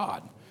wasn't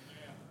God.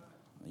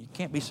 You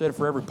can't be said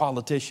for every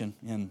politician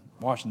in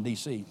Washington,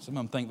 D.C. Some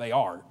of them think they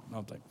are,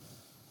 don't they?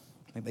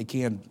 Think they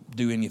can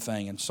do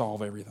anything and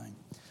solve everything.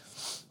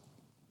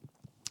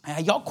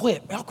 Hey, y'all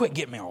quit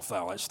getting me off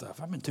all that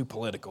stuff. I've been too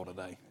political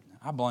today.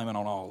 I blame it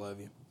on all of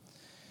you.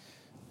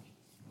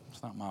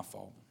 It's not my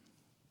fault.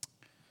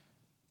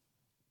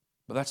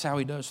 But that's how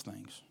he does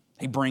things.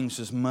 He brings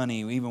his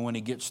money even when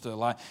he gets to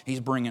life. He's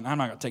bringing, I'm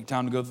not going to take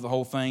time to go through the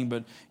whole thing,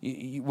 but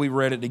we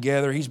read it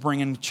together. He's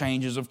bringing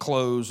changes of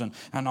clothes and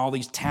all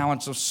these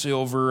talents of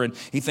silver, and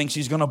he thinks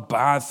he's going to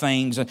buy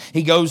things. And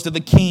he goes to the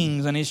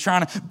kings, and he's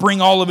trying to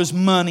bring all of his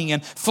money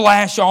and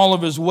flash all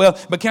of his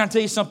wealth. But can I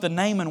tell you something?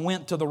 Naaman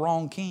went to the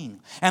wrong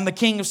king, and the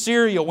king of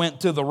Syria went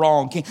to the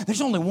wrong king.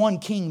 There's only one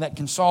king that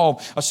can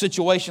solve a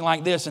situation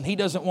like this, and he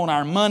doesn't want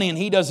our money, and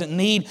he doesn't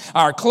need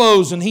our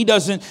clothes, and he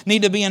doesn't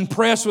need to be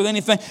impressed with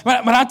anything.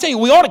 But I tell you,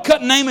 we ought to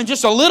cut Naaman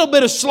just a little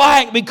bit of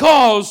slack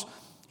because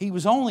he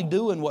was only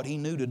doing what he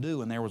knew to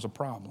do, and there was a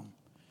problem.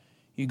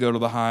 You go to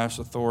the highest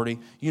authority,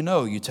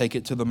 you take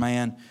it to the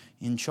man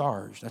in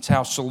charge. That's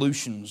how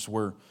solutions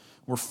were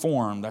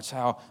formed. That's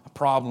how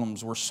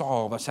problems were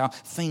solved. That's how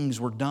things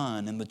were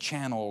done in the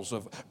channels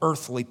of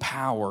earthly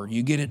power.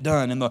 You get it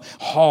done in the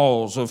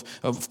halls of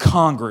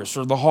Congress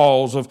or the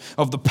halls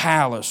of the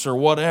palace or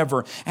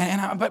whatever.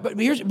 But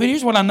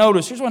here's what I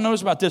noticed. Here's what I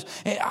noticed about this.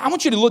 I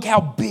want you to look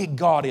how big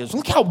God is.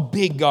 Look how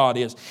big God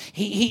is.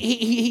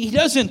 He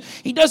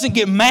doesn't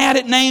get mad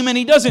at Naaman.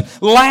 He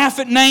doesn't laugh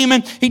at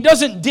Naaman. He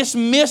doesn't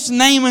dismiss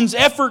Naaman's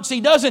efforts.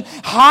 He doesn't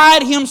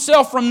hide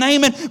himself from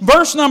Naaman.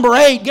 Verse number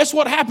 8, guess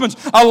what happens?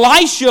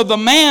 Elisha, the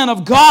man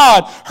of God,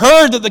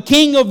 heard that the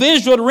king of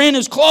Israel had rent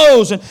his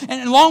clothes.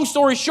 And long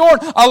story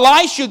short,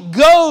 Elisha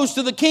goes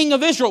to the king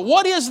of Israel.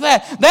 What is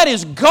that? That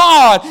is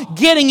God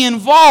getting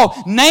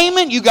involved.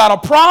 Naaman, you got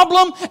a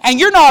problem, and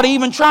you're not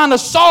even trying to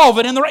solve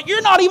it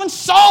you're not even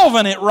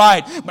solving it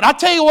right. But I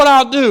tell you what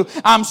I'll do.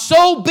 I'm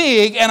so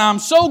big, and I'm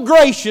so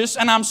gracious,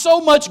 and I'm so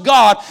much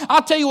God.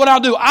 I'll tell you what I'll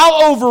do.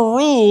 I'll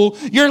overrule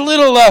your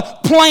little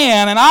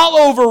plan, and I'll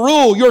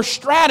overrule your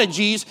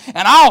strategies,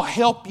 and I'll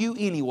help you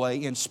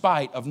anyway in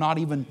spite of not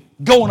even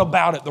going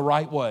about it the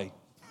right way.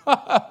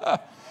 I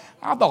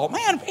thought,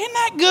 man, isn't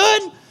that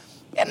good?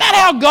 Isn't that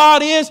how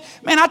God is?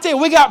 Man, I tell you,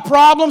 we got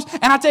problems,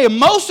 and I tell you,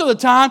 most of the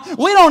time,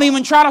 we don't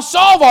even try to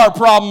solve our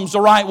problems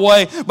the right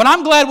way. But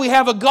I'm glad we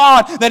have a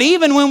God that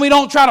even when we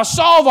don't try to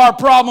solve our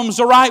problems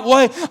the right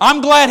way,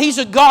 I'm glad He's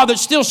a God that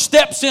still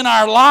steps in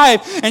our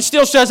life and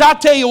still says, I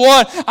tell you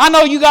what, I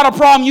know you got a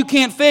problem you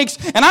can't fix,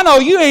 and I know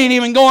you ain't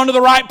even going to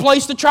the right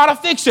place to try to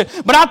fix it.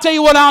 But I'll tell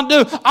you what I'll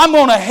do. I'm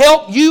going to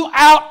help you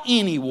out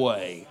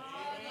anyway.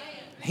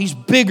 He's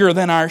bigger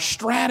than our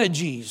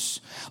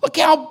strategies. Look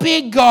how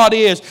big God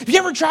is. Have you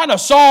ever tried to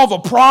solve a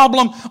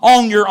problem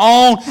on your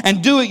own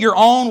and do it your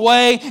own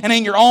way and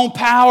in your own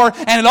power,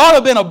 and it ought to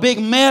have been a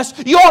big mess?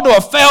 You ought to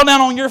have fell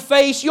down on your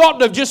face. You ought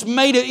to have just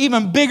made it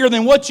even bigger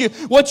than what it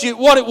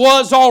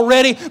was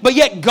already. But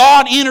yet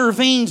God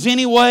intervenes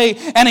anyway,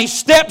 and He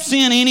steps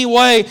in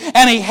anyway,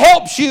 and He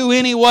helps you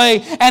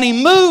anyway, and He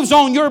moves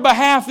on your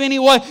behalf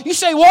anyway. You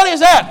say, what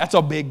is that? That's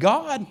a big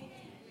God.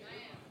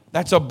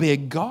 That's a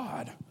big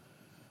God.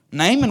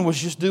 Naaman was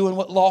just doing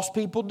what lost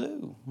people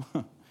do.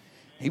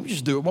 He was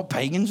just doing what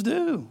pagans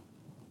do.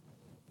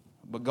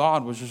 But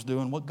God was just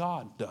doing what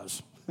God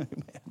does.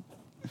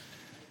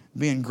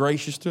 Being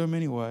gracious to him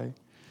anyway.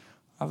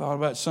 I thought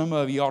about some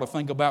of you ought to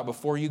think about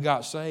before you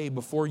got saved,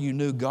 before you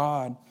knew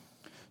God.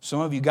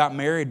 Some of you got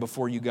married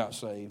before you got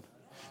saved.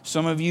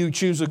 Some of you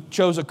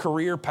chose a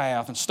career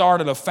path and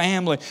started a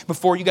family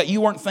before you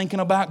weren't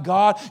thinking about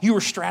God. You were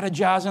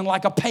strategizing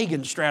like a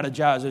pagan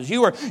strategizes.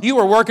 You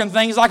were working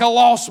things like a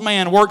lost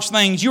man works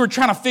things. You were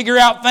trying to figure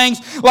out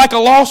things like a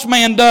lost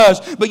man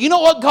does. But you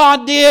know what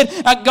God did?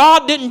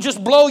 God didn't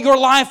just blow your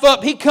life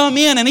up. He come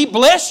in and He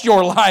blessed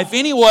your life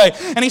anyway.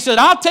 And He said,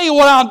 I'll tell you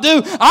what I'll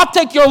do. I'll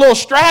take your little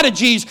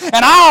strategies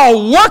and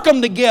I'll work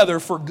them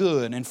together for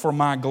good and for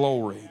my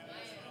glory.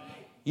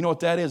 You know what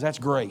that is? That's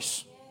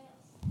grace.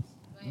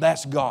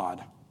 That's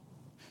God.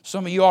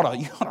 Some of you ought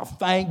to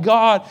thank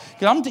God.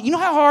 You know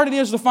how hard it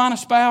is to find a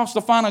spouse,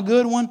 to find a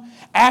good one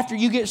after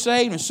you get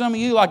saved? And some of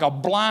you, like a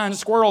blind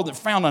squirrel that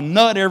found a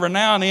nut every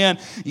now and then,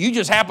 you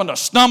just happen to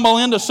stumble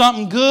into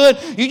something good.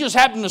 You just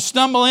happen to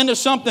stumble into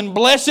something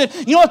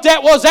blessed. You know what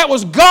that was? That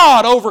was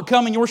God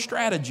overcoming your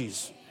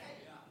strategies.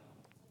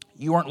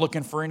 You weren't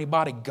looking for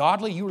anybody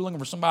godly. You were looking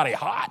for somebody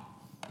hot.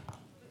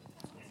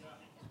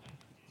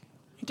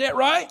 Ain't that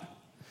right?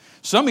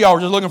 Some of y'all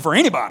were just looking for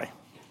anybody.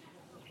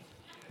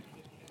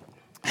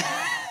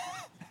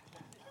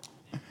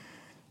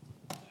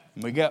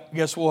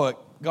 Guess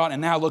what? God,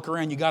 and now look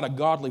around, you got a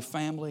godly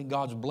family,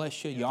 God's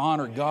blessed you, you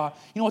honor God.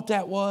 You know what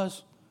that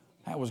was?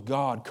 That was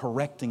God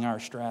correcting our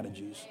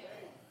strategies.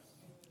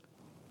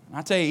 And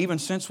I tell you, even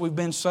since we've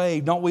been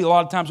saved, don't we, a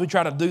lot of times we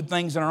try to do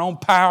things in our own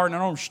power and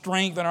our own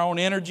strength and our own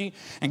energy,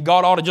 and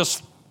God ought to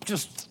just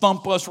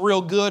thump us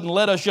real good and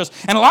let us just,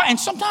 and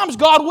sometimes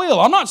God will.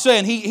 I'm not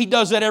saying He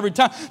does that every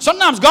time.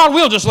 Sometimes God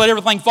will just let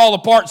everything fall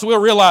apart so we'll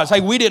realize, hey,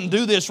 we didn't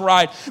do this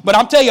right. But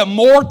I'm telling you,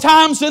 more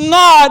times than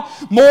not,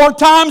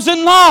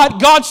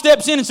 God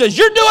steps in and says,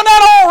 you're doing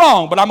that all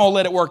wrong, but I'm going to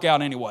let it work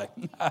out anyway.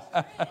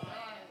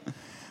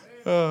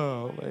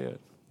 Oh, man.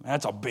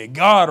 That's a big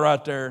God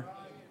right there.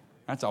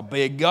 That's a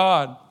big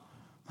God.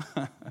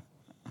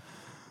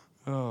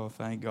 Oh,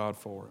 thank God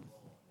for it.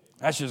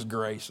 That's just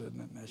grace, isn't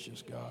it? That's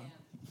just God.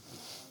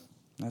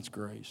 That's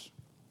grace.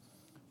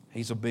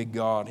 He's a big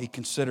God. He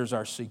considers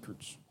our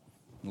secrets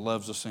and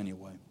loves us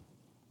anyway.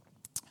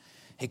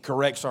 He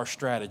corrects our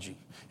strategy.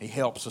 He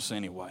helps us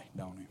anyway,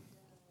 don't He?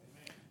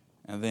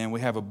 And then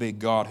we have a big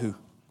God who,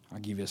 I'll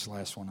give you this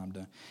last one, I'm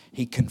done.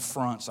 He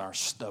confronts our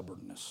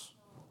stubbornness.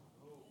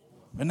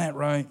 Isn't that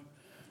right?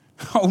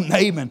 Oh,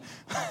 Naaman,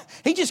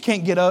 he just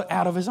can't get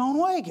out of his own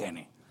way, can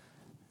he?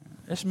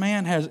 This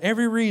man has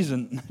every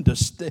reason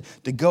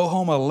to go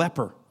home a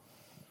leper.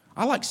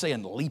 I like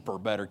saying leaper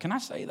better. Can I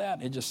say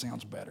that? It just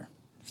sounds better.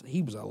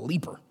 He was a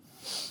leaper.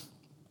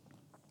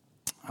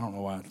 I don't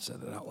know why I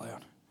said that out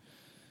loud.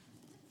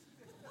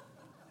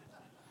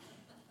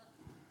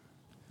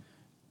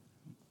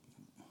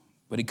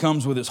 But he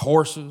comes with his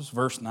horses,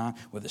 verse 9,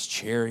 with his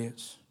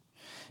chariots.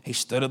 He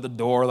stood at the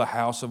door of the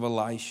house of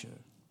Elisha.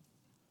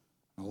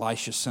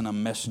 Elisha sent a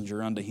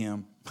messenger unto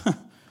him.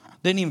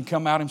 Didn't even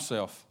come out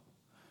himself.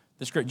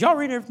 This great. Did y'all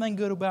read everything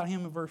good about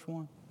him in verse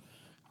 1?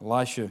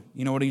 Elisha,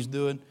 you know what he's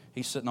doing?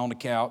 He's sitting on the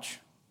couch.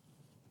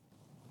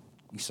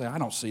 You say, I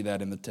don't see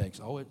that in the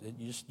text. Oh,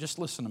 just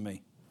listen to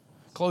me.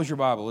 Close your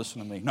Bible,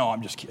 listen to me. No,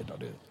 I'm just kidding. Don't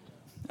do it.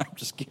 I'm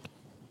just kidding.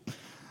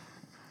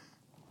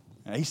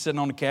 Now, he's sitting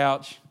on the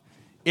couch.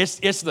 It's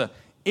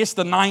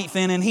the ninth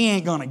inning. He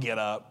ain't going to get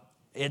up.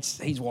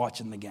 He's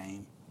watching the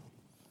game.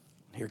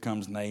 Here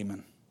comes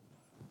Naaman.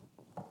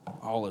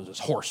 All of his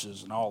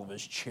horses and all of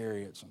his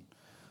chariots and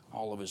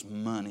all of his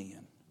money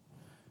and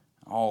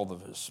all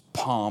of his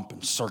pomp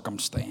and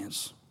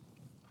circumstance.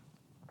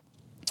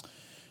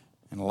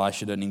 And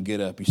Elisha doesn't even get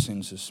up. He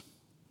sends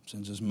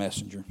his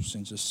messenger,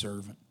 sends his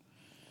servant.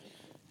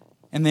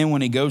 And then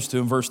when he goes to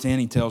him, verse 10,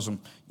 he tells him,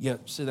 yeah,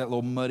 see that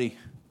little muddy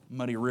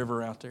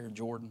river out there,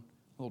 Jordan?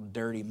 A little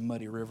dirty,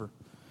 muddy river.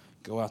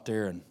 Go out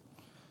there and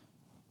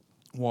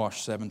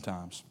wash 7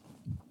 times.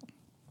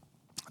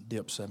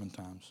 Dip 7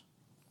 times.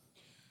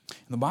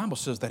 And the Bible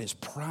says that his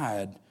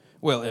pride,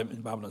 well, the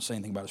Bible doesn't say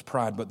anything about his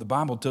pride, but the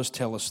Bible does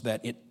tell us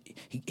that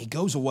he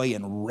goes away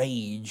in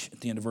rage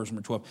at the end of verse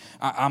number 12.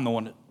 I'm the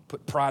one that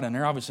put pride in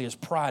there. Obviously, his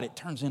pride, it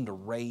turns into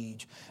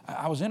rage.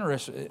 I was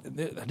interested.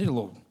 I did a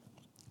little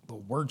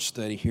word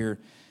study here.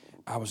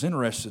 I was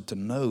interested to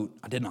note,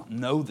 I did not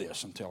know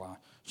this until I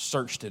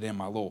searched it in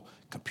my little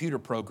computer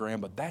program,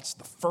 but that's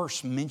the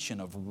first mention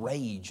of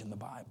rage in the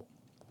Bible.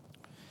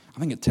 I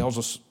think it tells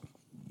us,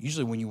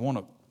 usually when you want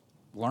to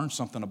learn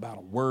something about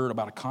a word,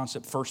 about a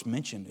concept, first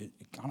mentioned, it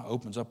kind of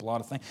opens up a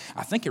lot of things.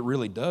 I think it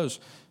really does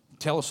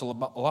tell us a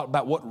lot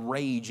about what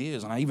rage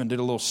is. And I even did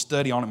a little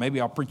study on it.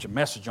 Maybe I'll preach a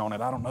message on it.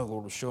 I don't know. The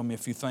Lord was showing me a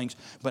few things.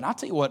 But I'll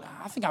tell you what,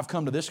 I think I've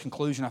come to this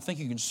conclusion. I think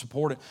you can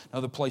support it in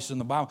other places in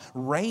the Bible.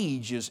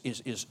 Rage is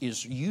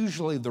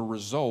usually the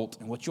result,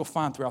 and what you'll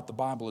find throughout the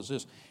Bible is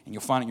this, and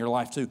you'll find it in your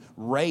life too.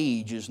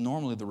 Rage is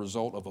normally the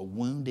result of a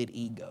wounded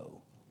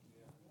ego.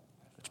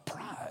 It's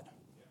pride.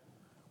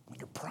 When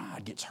your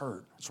pride gets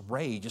hurt, it's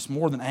rage. It's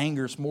more than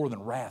anger. It's more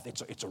than wrath.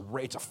 It's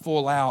a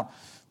full-out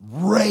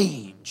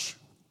rage.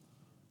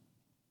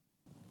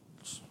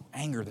 It's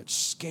anger that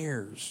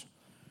scares,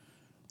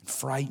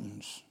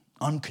 frightens,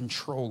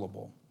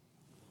 uncontrollable.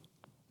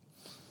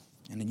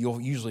 And then you'll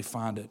usually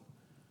find it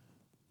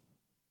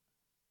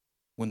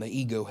when the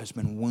ego has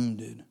been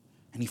wounded.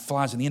 And he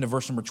flies, in the end of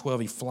verse number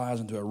 12, he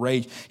flies into a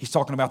rage. He's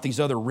talking about these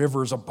other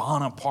rivers,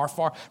 Abana,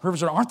 Parfar.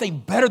 Rivers, aren't they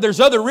better? There's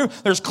other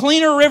rivers. There's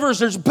cleaner rivers.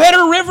 There's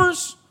better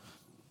rivers.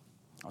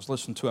 I was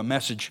listening to a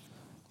message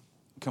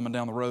coming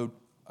down the road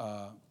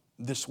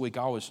this week.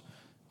 I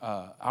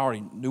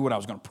already knew what I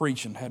was going to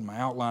preach and had my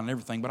outline and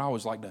everything, but I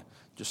always like to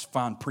just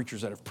find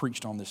preachers that have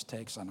preached on this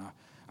text. And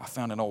I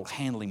found an old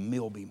Handley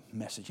Milby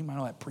message. You might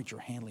know that preacher,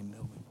 Handley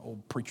Milby,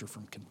 old preacher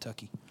from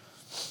Kentucky.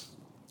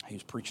 He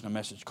was preaching a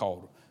message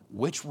called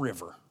Which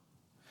River?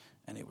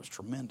 And it was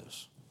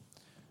tremendous.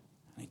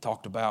 And he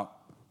talked about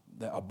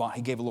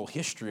he gave a little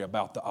history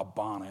about the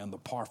Abana and the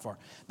Parfar.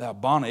 The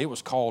Abana, it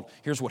was called,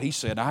 here's what he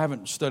said. I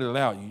haven't studied it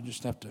out. You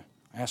just have to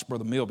ask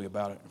Brother Milby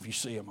about it if you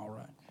see him, all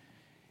right.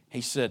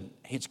 He said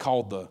it was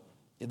called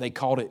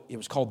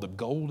the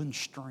Golden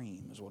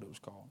Stream is what it was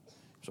called.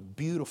 It was a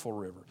beautiful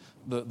river.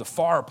 The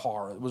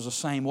Parfar, it was the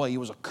same way. It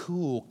was a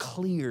cool,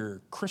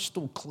 clear,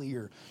 crystal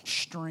clear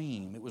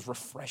stream. It was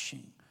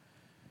refreshing.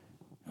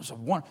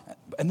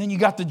 And then you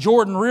got the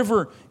Jordan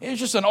River. It's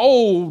just an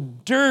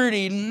old,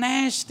 dirty,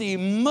 nasty,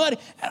 muddy.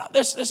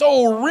 This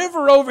old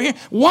river over here.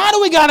 Why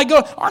do we got to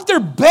go? Aren't there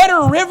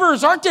better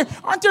rivers? Aren't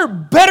there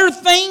better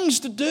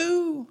things to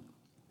do?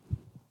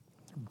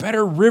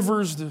 Better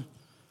rivers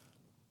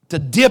to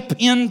dip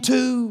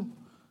into?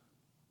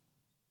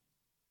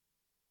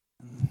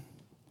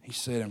 He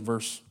said in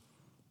verse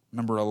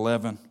number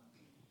 11,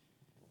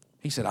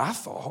 he said, I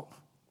thought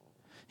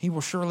he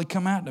will surely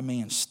come out to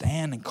me and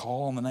stand and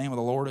call on the name of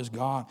the Lord his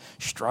God,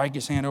 strike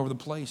his hand over the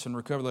place and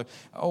recover the...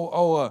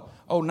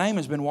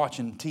 Naaman's been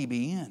watching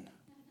TBN.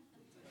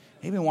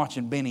 He's been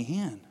watching Benny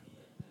Hinn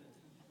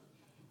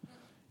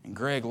and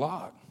Greg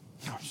Locke.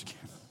 No, I'm just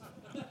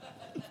kidding.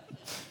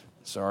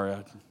 Sorry,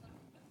 I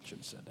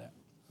shouldn't have said that.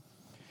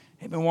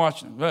 He's been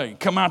watching. Hey,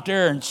 come out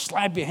there and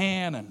slap your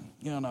hand and,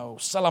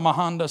 sell my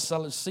Honda,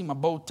 see my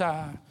bow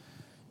tie.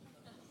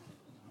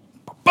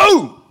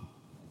 Boom!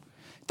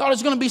 Thought it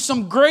was going to be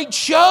some great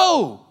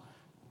show.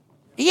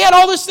 He had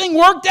all this thing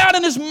worked out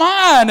in his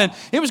mind, and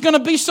it was going to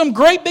be some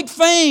great big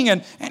thing,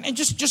 and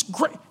just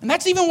great. And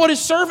that's even what his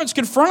servants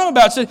confront him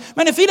about. Said,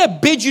 man, if he'd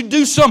have bid you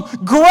do some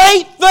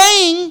great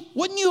thing,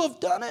 wouldn't you have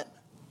done it?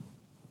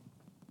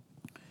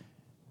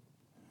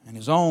 And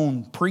his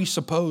own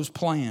presupposed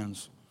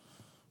plans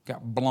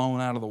got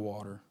blown out of the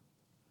water.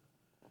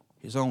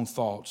 His own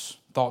thoughts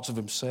of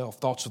himself,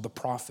 thoughts of the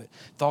prophet,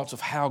 thoughts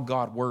of how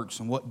God works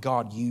and what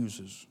God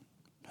uses.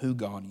 Who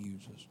God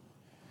uses.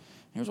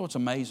 Here's what's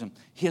amazing.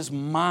 His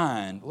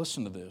mind,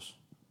 listen to this.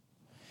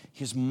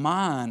 His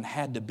mind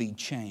had to be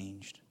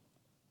changed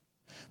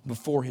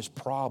before his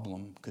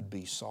problem could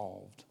be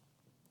solved.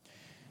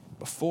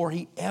 Before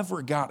he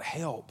ever got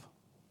help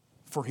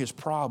for his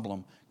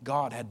problem,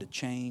 God had to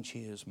change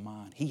his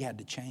mind. He had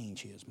to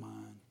change his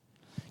mind.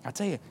 I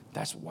tell you,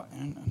 that's why,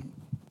 and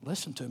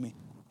listen to me.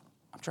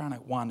 I'm trying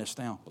to wind this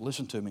down, but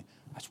listen to me.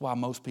 That's why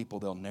most people,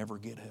 they'll never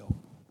get help.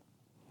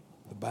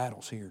 The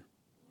battle's here.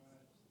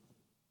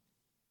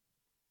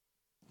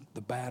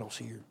 The battle's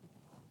here.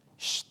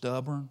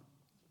 Stubborn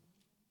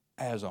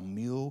as a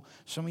mule.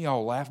 Some of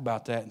y'all laugh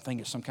about that and think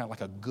it's some kind of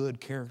like a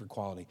good character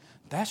quality.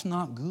 That's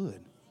not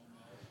good.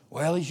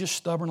 Well, he's just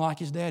stubborn like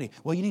his daddy.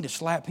 Well, you need to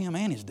slap him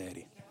and his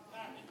daddy.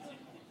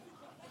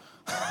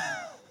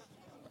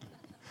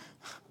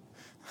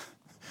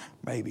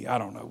 Maybe. I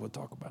don't know. We'll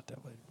talk about that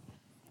later.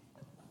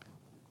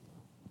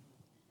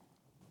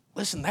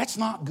 Listen, that's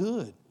not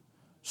good.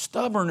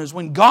 Stubborn is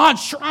when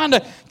God's trying to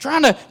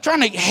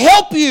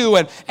help you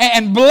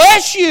and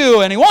bless you,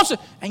 and He wants to,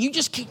 and you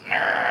just keep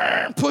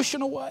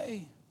pushing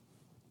away.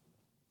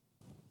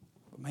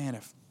 But man,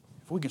 if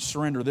we can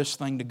surrender this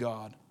thing to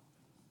God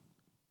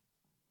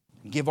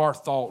and give our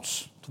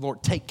thoughts to the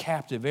Lord, take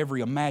captive every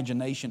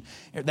imagination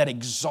that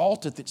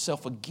exalteth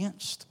itself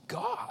against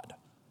God.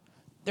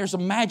 There's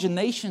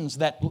imaginations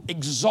that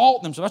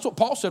exalt themselves. That's what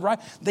Paul said, right?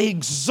 They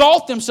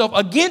exalt themselves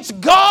against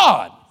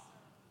God.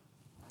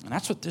 And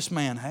that's what this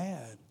man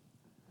had.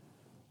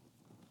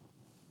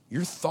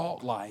 Your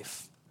thought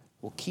life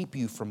will keep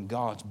you from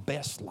God's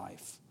best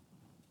life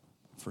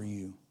for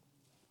you.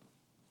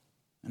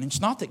 And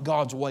it's not that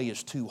God's way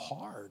is too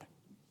hard.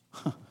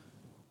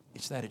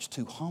 It's that it's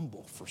too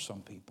humble for some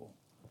people.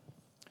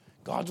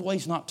 God's way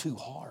is not too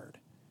hard.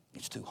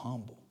 It's too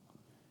humble.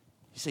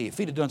 You see, if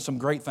he'd have done some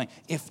great thing,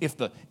 if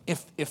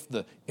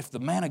the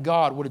man of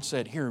God would have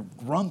said, here,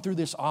 run through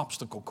this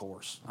obstacle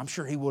course, I'm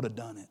sure he would have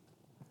done it.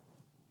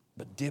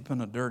 But dip in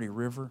a dirty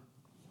river,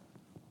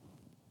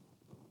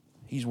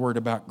 he's worried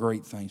about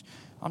great things.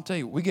 I'm telling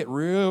you, we get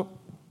really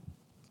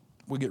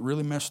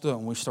messed up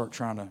when we start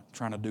trying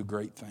to do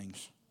great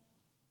things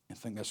and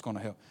think that's going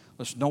to help.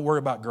 Listen, don't worry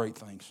about great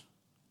things.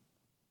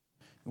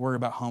 Worry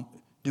about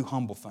do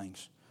humble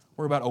things.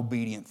 Worry about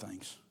obedient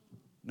things,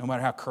 no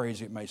matter how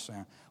crazy it may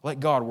sound. Let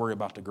God worry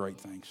about the great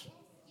things.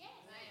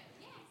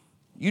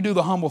 You do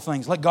the humble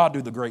things. Let God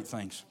do the great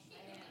things.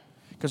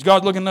 Because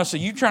God's looking at us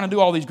and say, you trying to do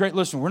all these great...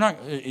 Listen, we're not...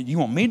 You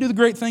want me to do the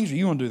great things or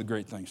you want to do the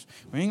great things?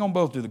 We ain't going to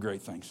both do the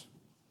great things.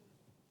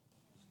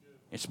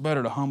 It's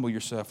better to humble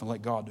yourself and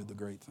let God do the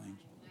great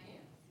things.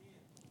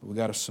 But we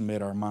got to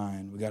submit our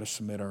mind. We got to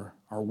submit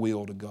our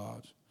will to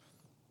God's.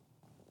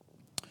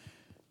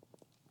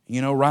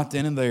 You know, right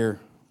then and there,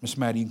 Miss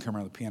Maddie, you can come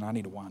around the piano. I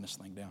need to wind this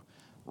thing down.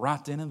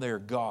 Right then and there,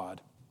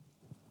 God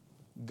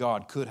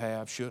could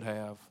have, should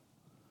have,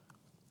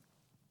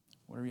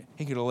 whatever.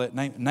 He could have let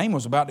Naaman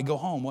was about to go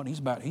home. Wasn't he?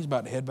 He's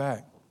about to head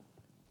back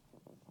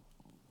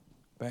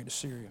to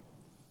Syria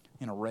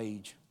in a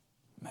rage,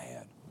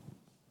 mad.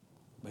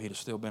 But he'd have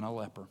still been a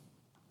leper.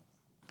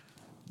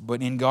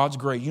 But in God's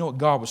grace, you know what?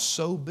 God was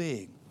so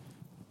big.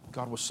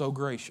 God was so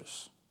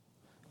gracious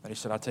that He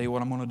said, I tell you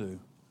what I'm going to do.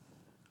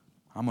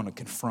 I'm going to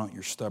confront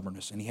your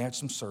stubbornness. And He had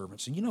some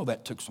servants. And you know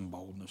that took some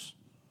boldness.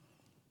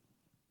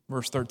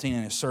 Verse 13,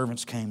 and His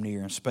servants came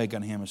near and spake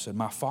unto him and said,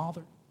 my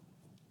father,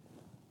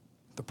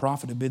 the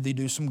prophet had bid thee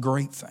do some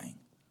great thing.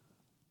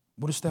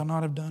 Wouldst thou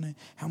not have done it?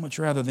 How much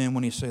rather then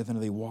when he saith unto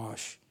thee,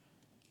 wash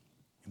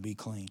and be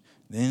clean.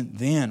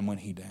 Then went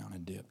he down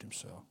and dipped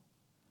himself.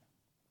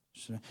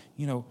 So,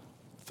 you know,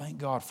 thank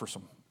God for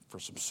some for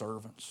some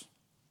servants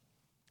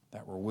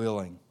that were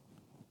willing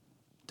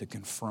to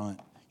confront.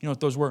 You know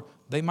what those were?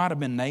 They might have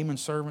been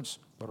Naaman's servants,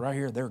 but right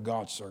here, they're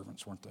God's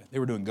servants, weren't they? They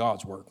were doing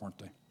God's work, weren't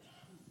they?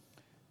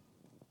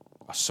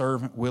 A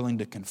servant willing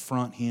to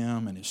confront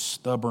him and his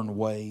stubborn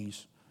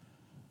ways.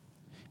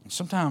 And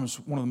sometimes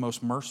one of the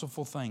most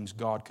merciful things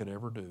God could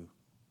ever do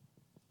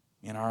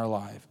in our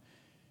life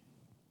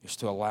is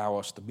to allow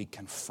us to be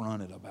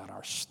confronted about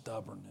our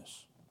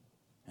stubbornness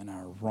and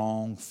our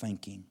wrong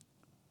thinking.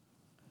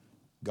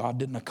 God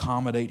didn't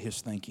accommodate his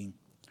thinking.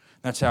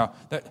 That's how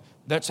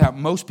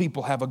most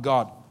people have a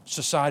God.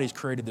 Society's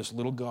created this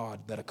little God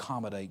that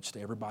accommodates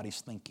to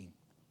everybody's thinking.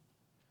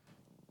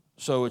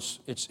 So it's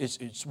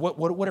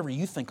whatever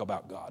you think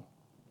about God.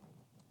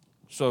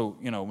 So,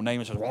 you know, when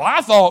Naaman says, well,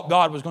 I thought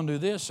God was going to do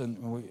this,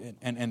 and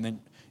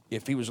then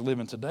if he was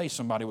living today,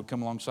 somebody would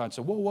come alongside and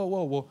say,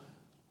 whoa,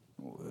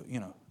 you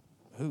know,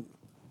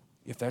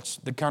 if that's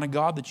the kind of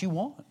God that you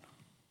want,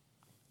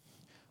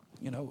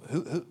 you know,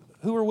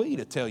 who are we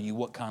to tell you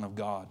what kind of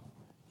God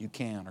you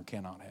can or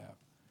cannot have?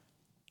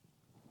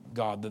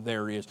 God that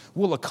there is.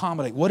 We'll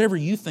accommodate whatever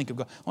you think of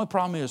God. The only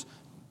problem is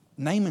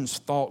Naaman's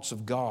thoughts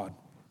of God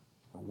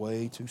were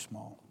way too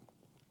small.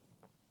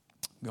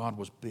 God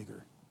was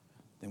bigger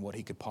than what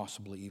he could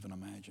possibly even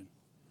imagine.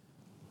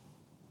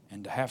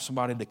 And to have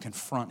somebody to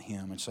confront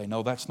him and say,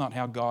 no, that's not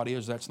how God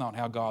is. That's not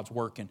how God's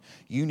working.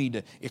 You need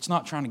to, it's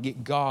not trying to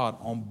get God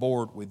on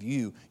board with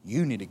you.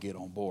 You need to get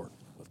on board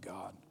with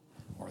God,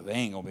 or there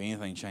ain't going to be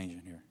anything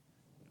changing here.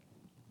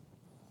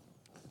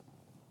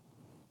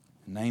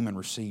 Naaman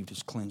received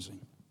his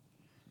cleansing.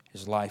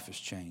 His life is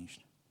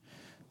changed.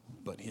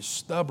 But his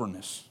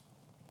stubbornness,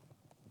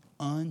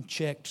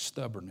 unchecked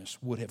stubbornness,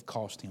 would have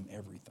cost him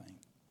everything.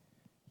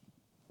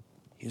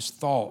 His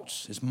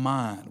thoughts, his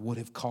mind would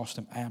have cost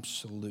him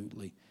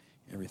absolutely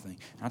everything.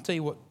 And I'll tell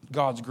you what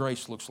God's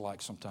grace looks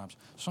like sometimes.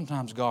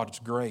 Sometimes God's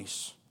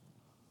grace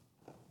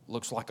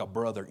looks like a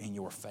brother in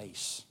your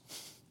face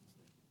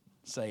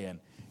saying,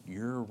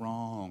 you're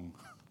wrong.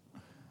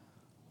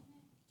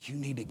 You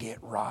need to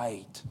get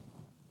right.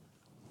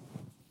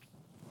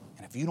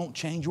 And if you don't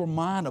change your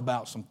mind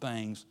about some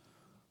things,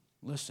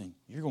 listen,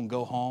 you're going to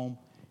go home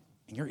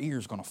and your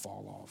ear's going to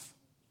fall off.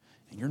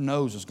 And your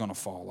nose is going to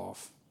fall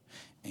off.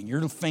 And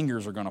your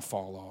fingers are going to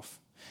fall off.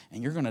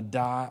 And you're going to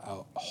die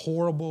a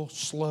horrible,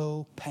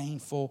 slow,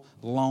 painful,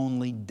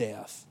 lonely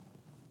death.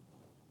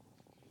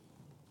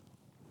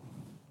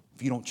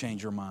 If you don't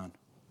change your mind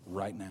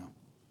right now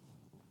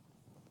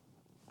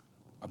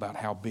about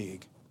how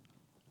big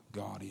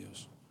God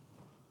is.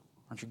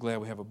 Aren't you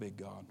glad we have a big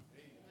God?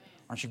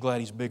 Aren't you glad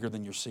He's bigger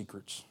than your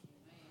secrets?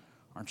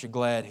 Aren't you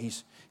glad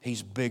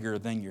He's bigger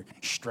than your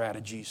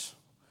strategies?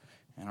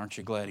 And aren't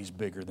you glad He's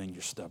bigger than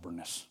your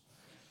stubbornness?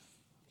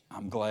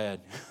 I'm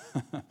glad.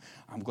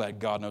 I'm glad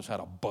God knows how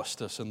to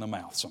bust us in the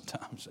mouth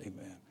sometimes.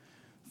 Amen.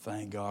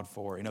 Thank God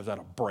for it. He knows how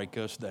to break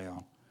us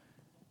down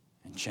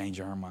and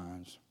change our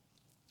minds.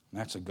 And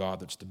that's a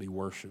God that's to be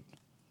worshiped.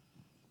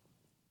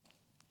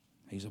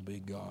 He's a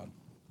big God.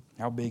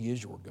 How big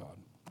is your God?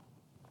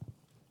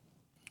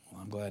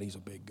 Well, I'm glad He's a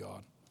big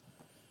God.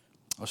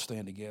 Let's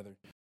stand together.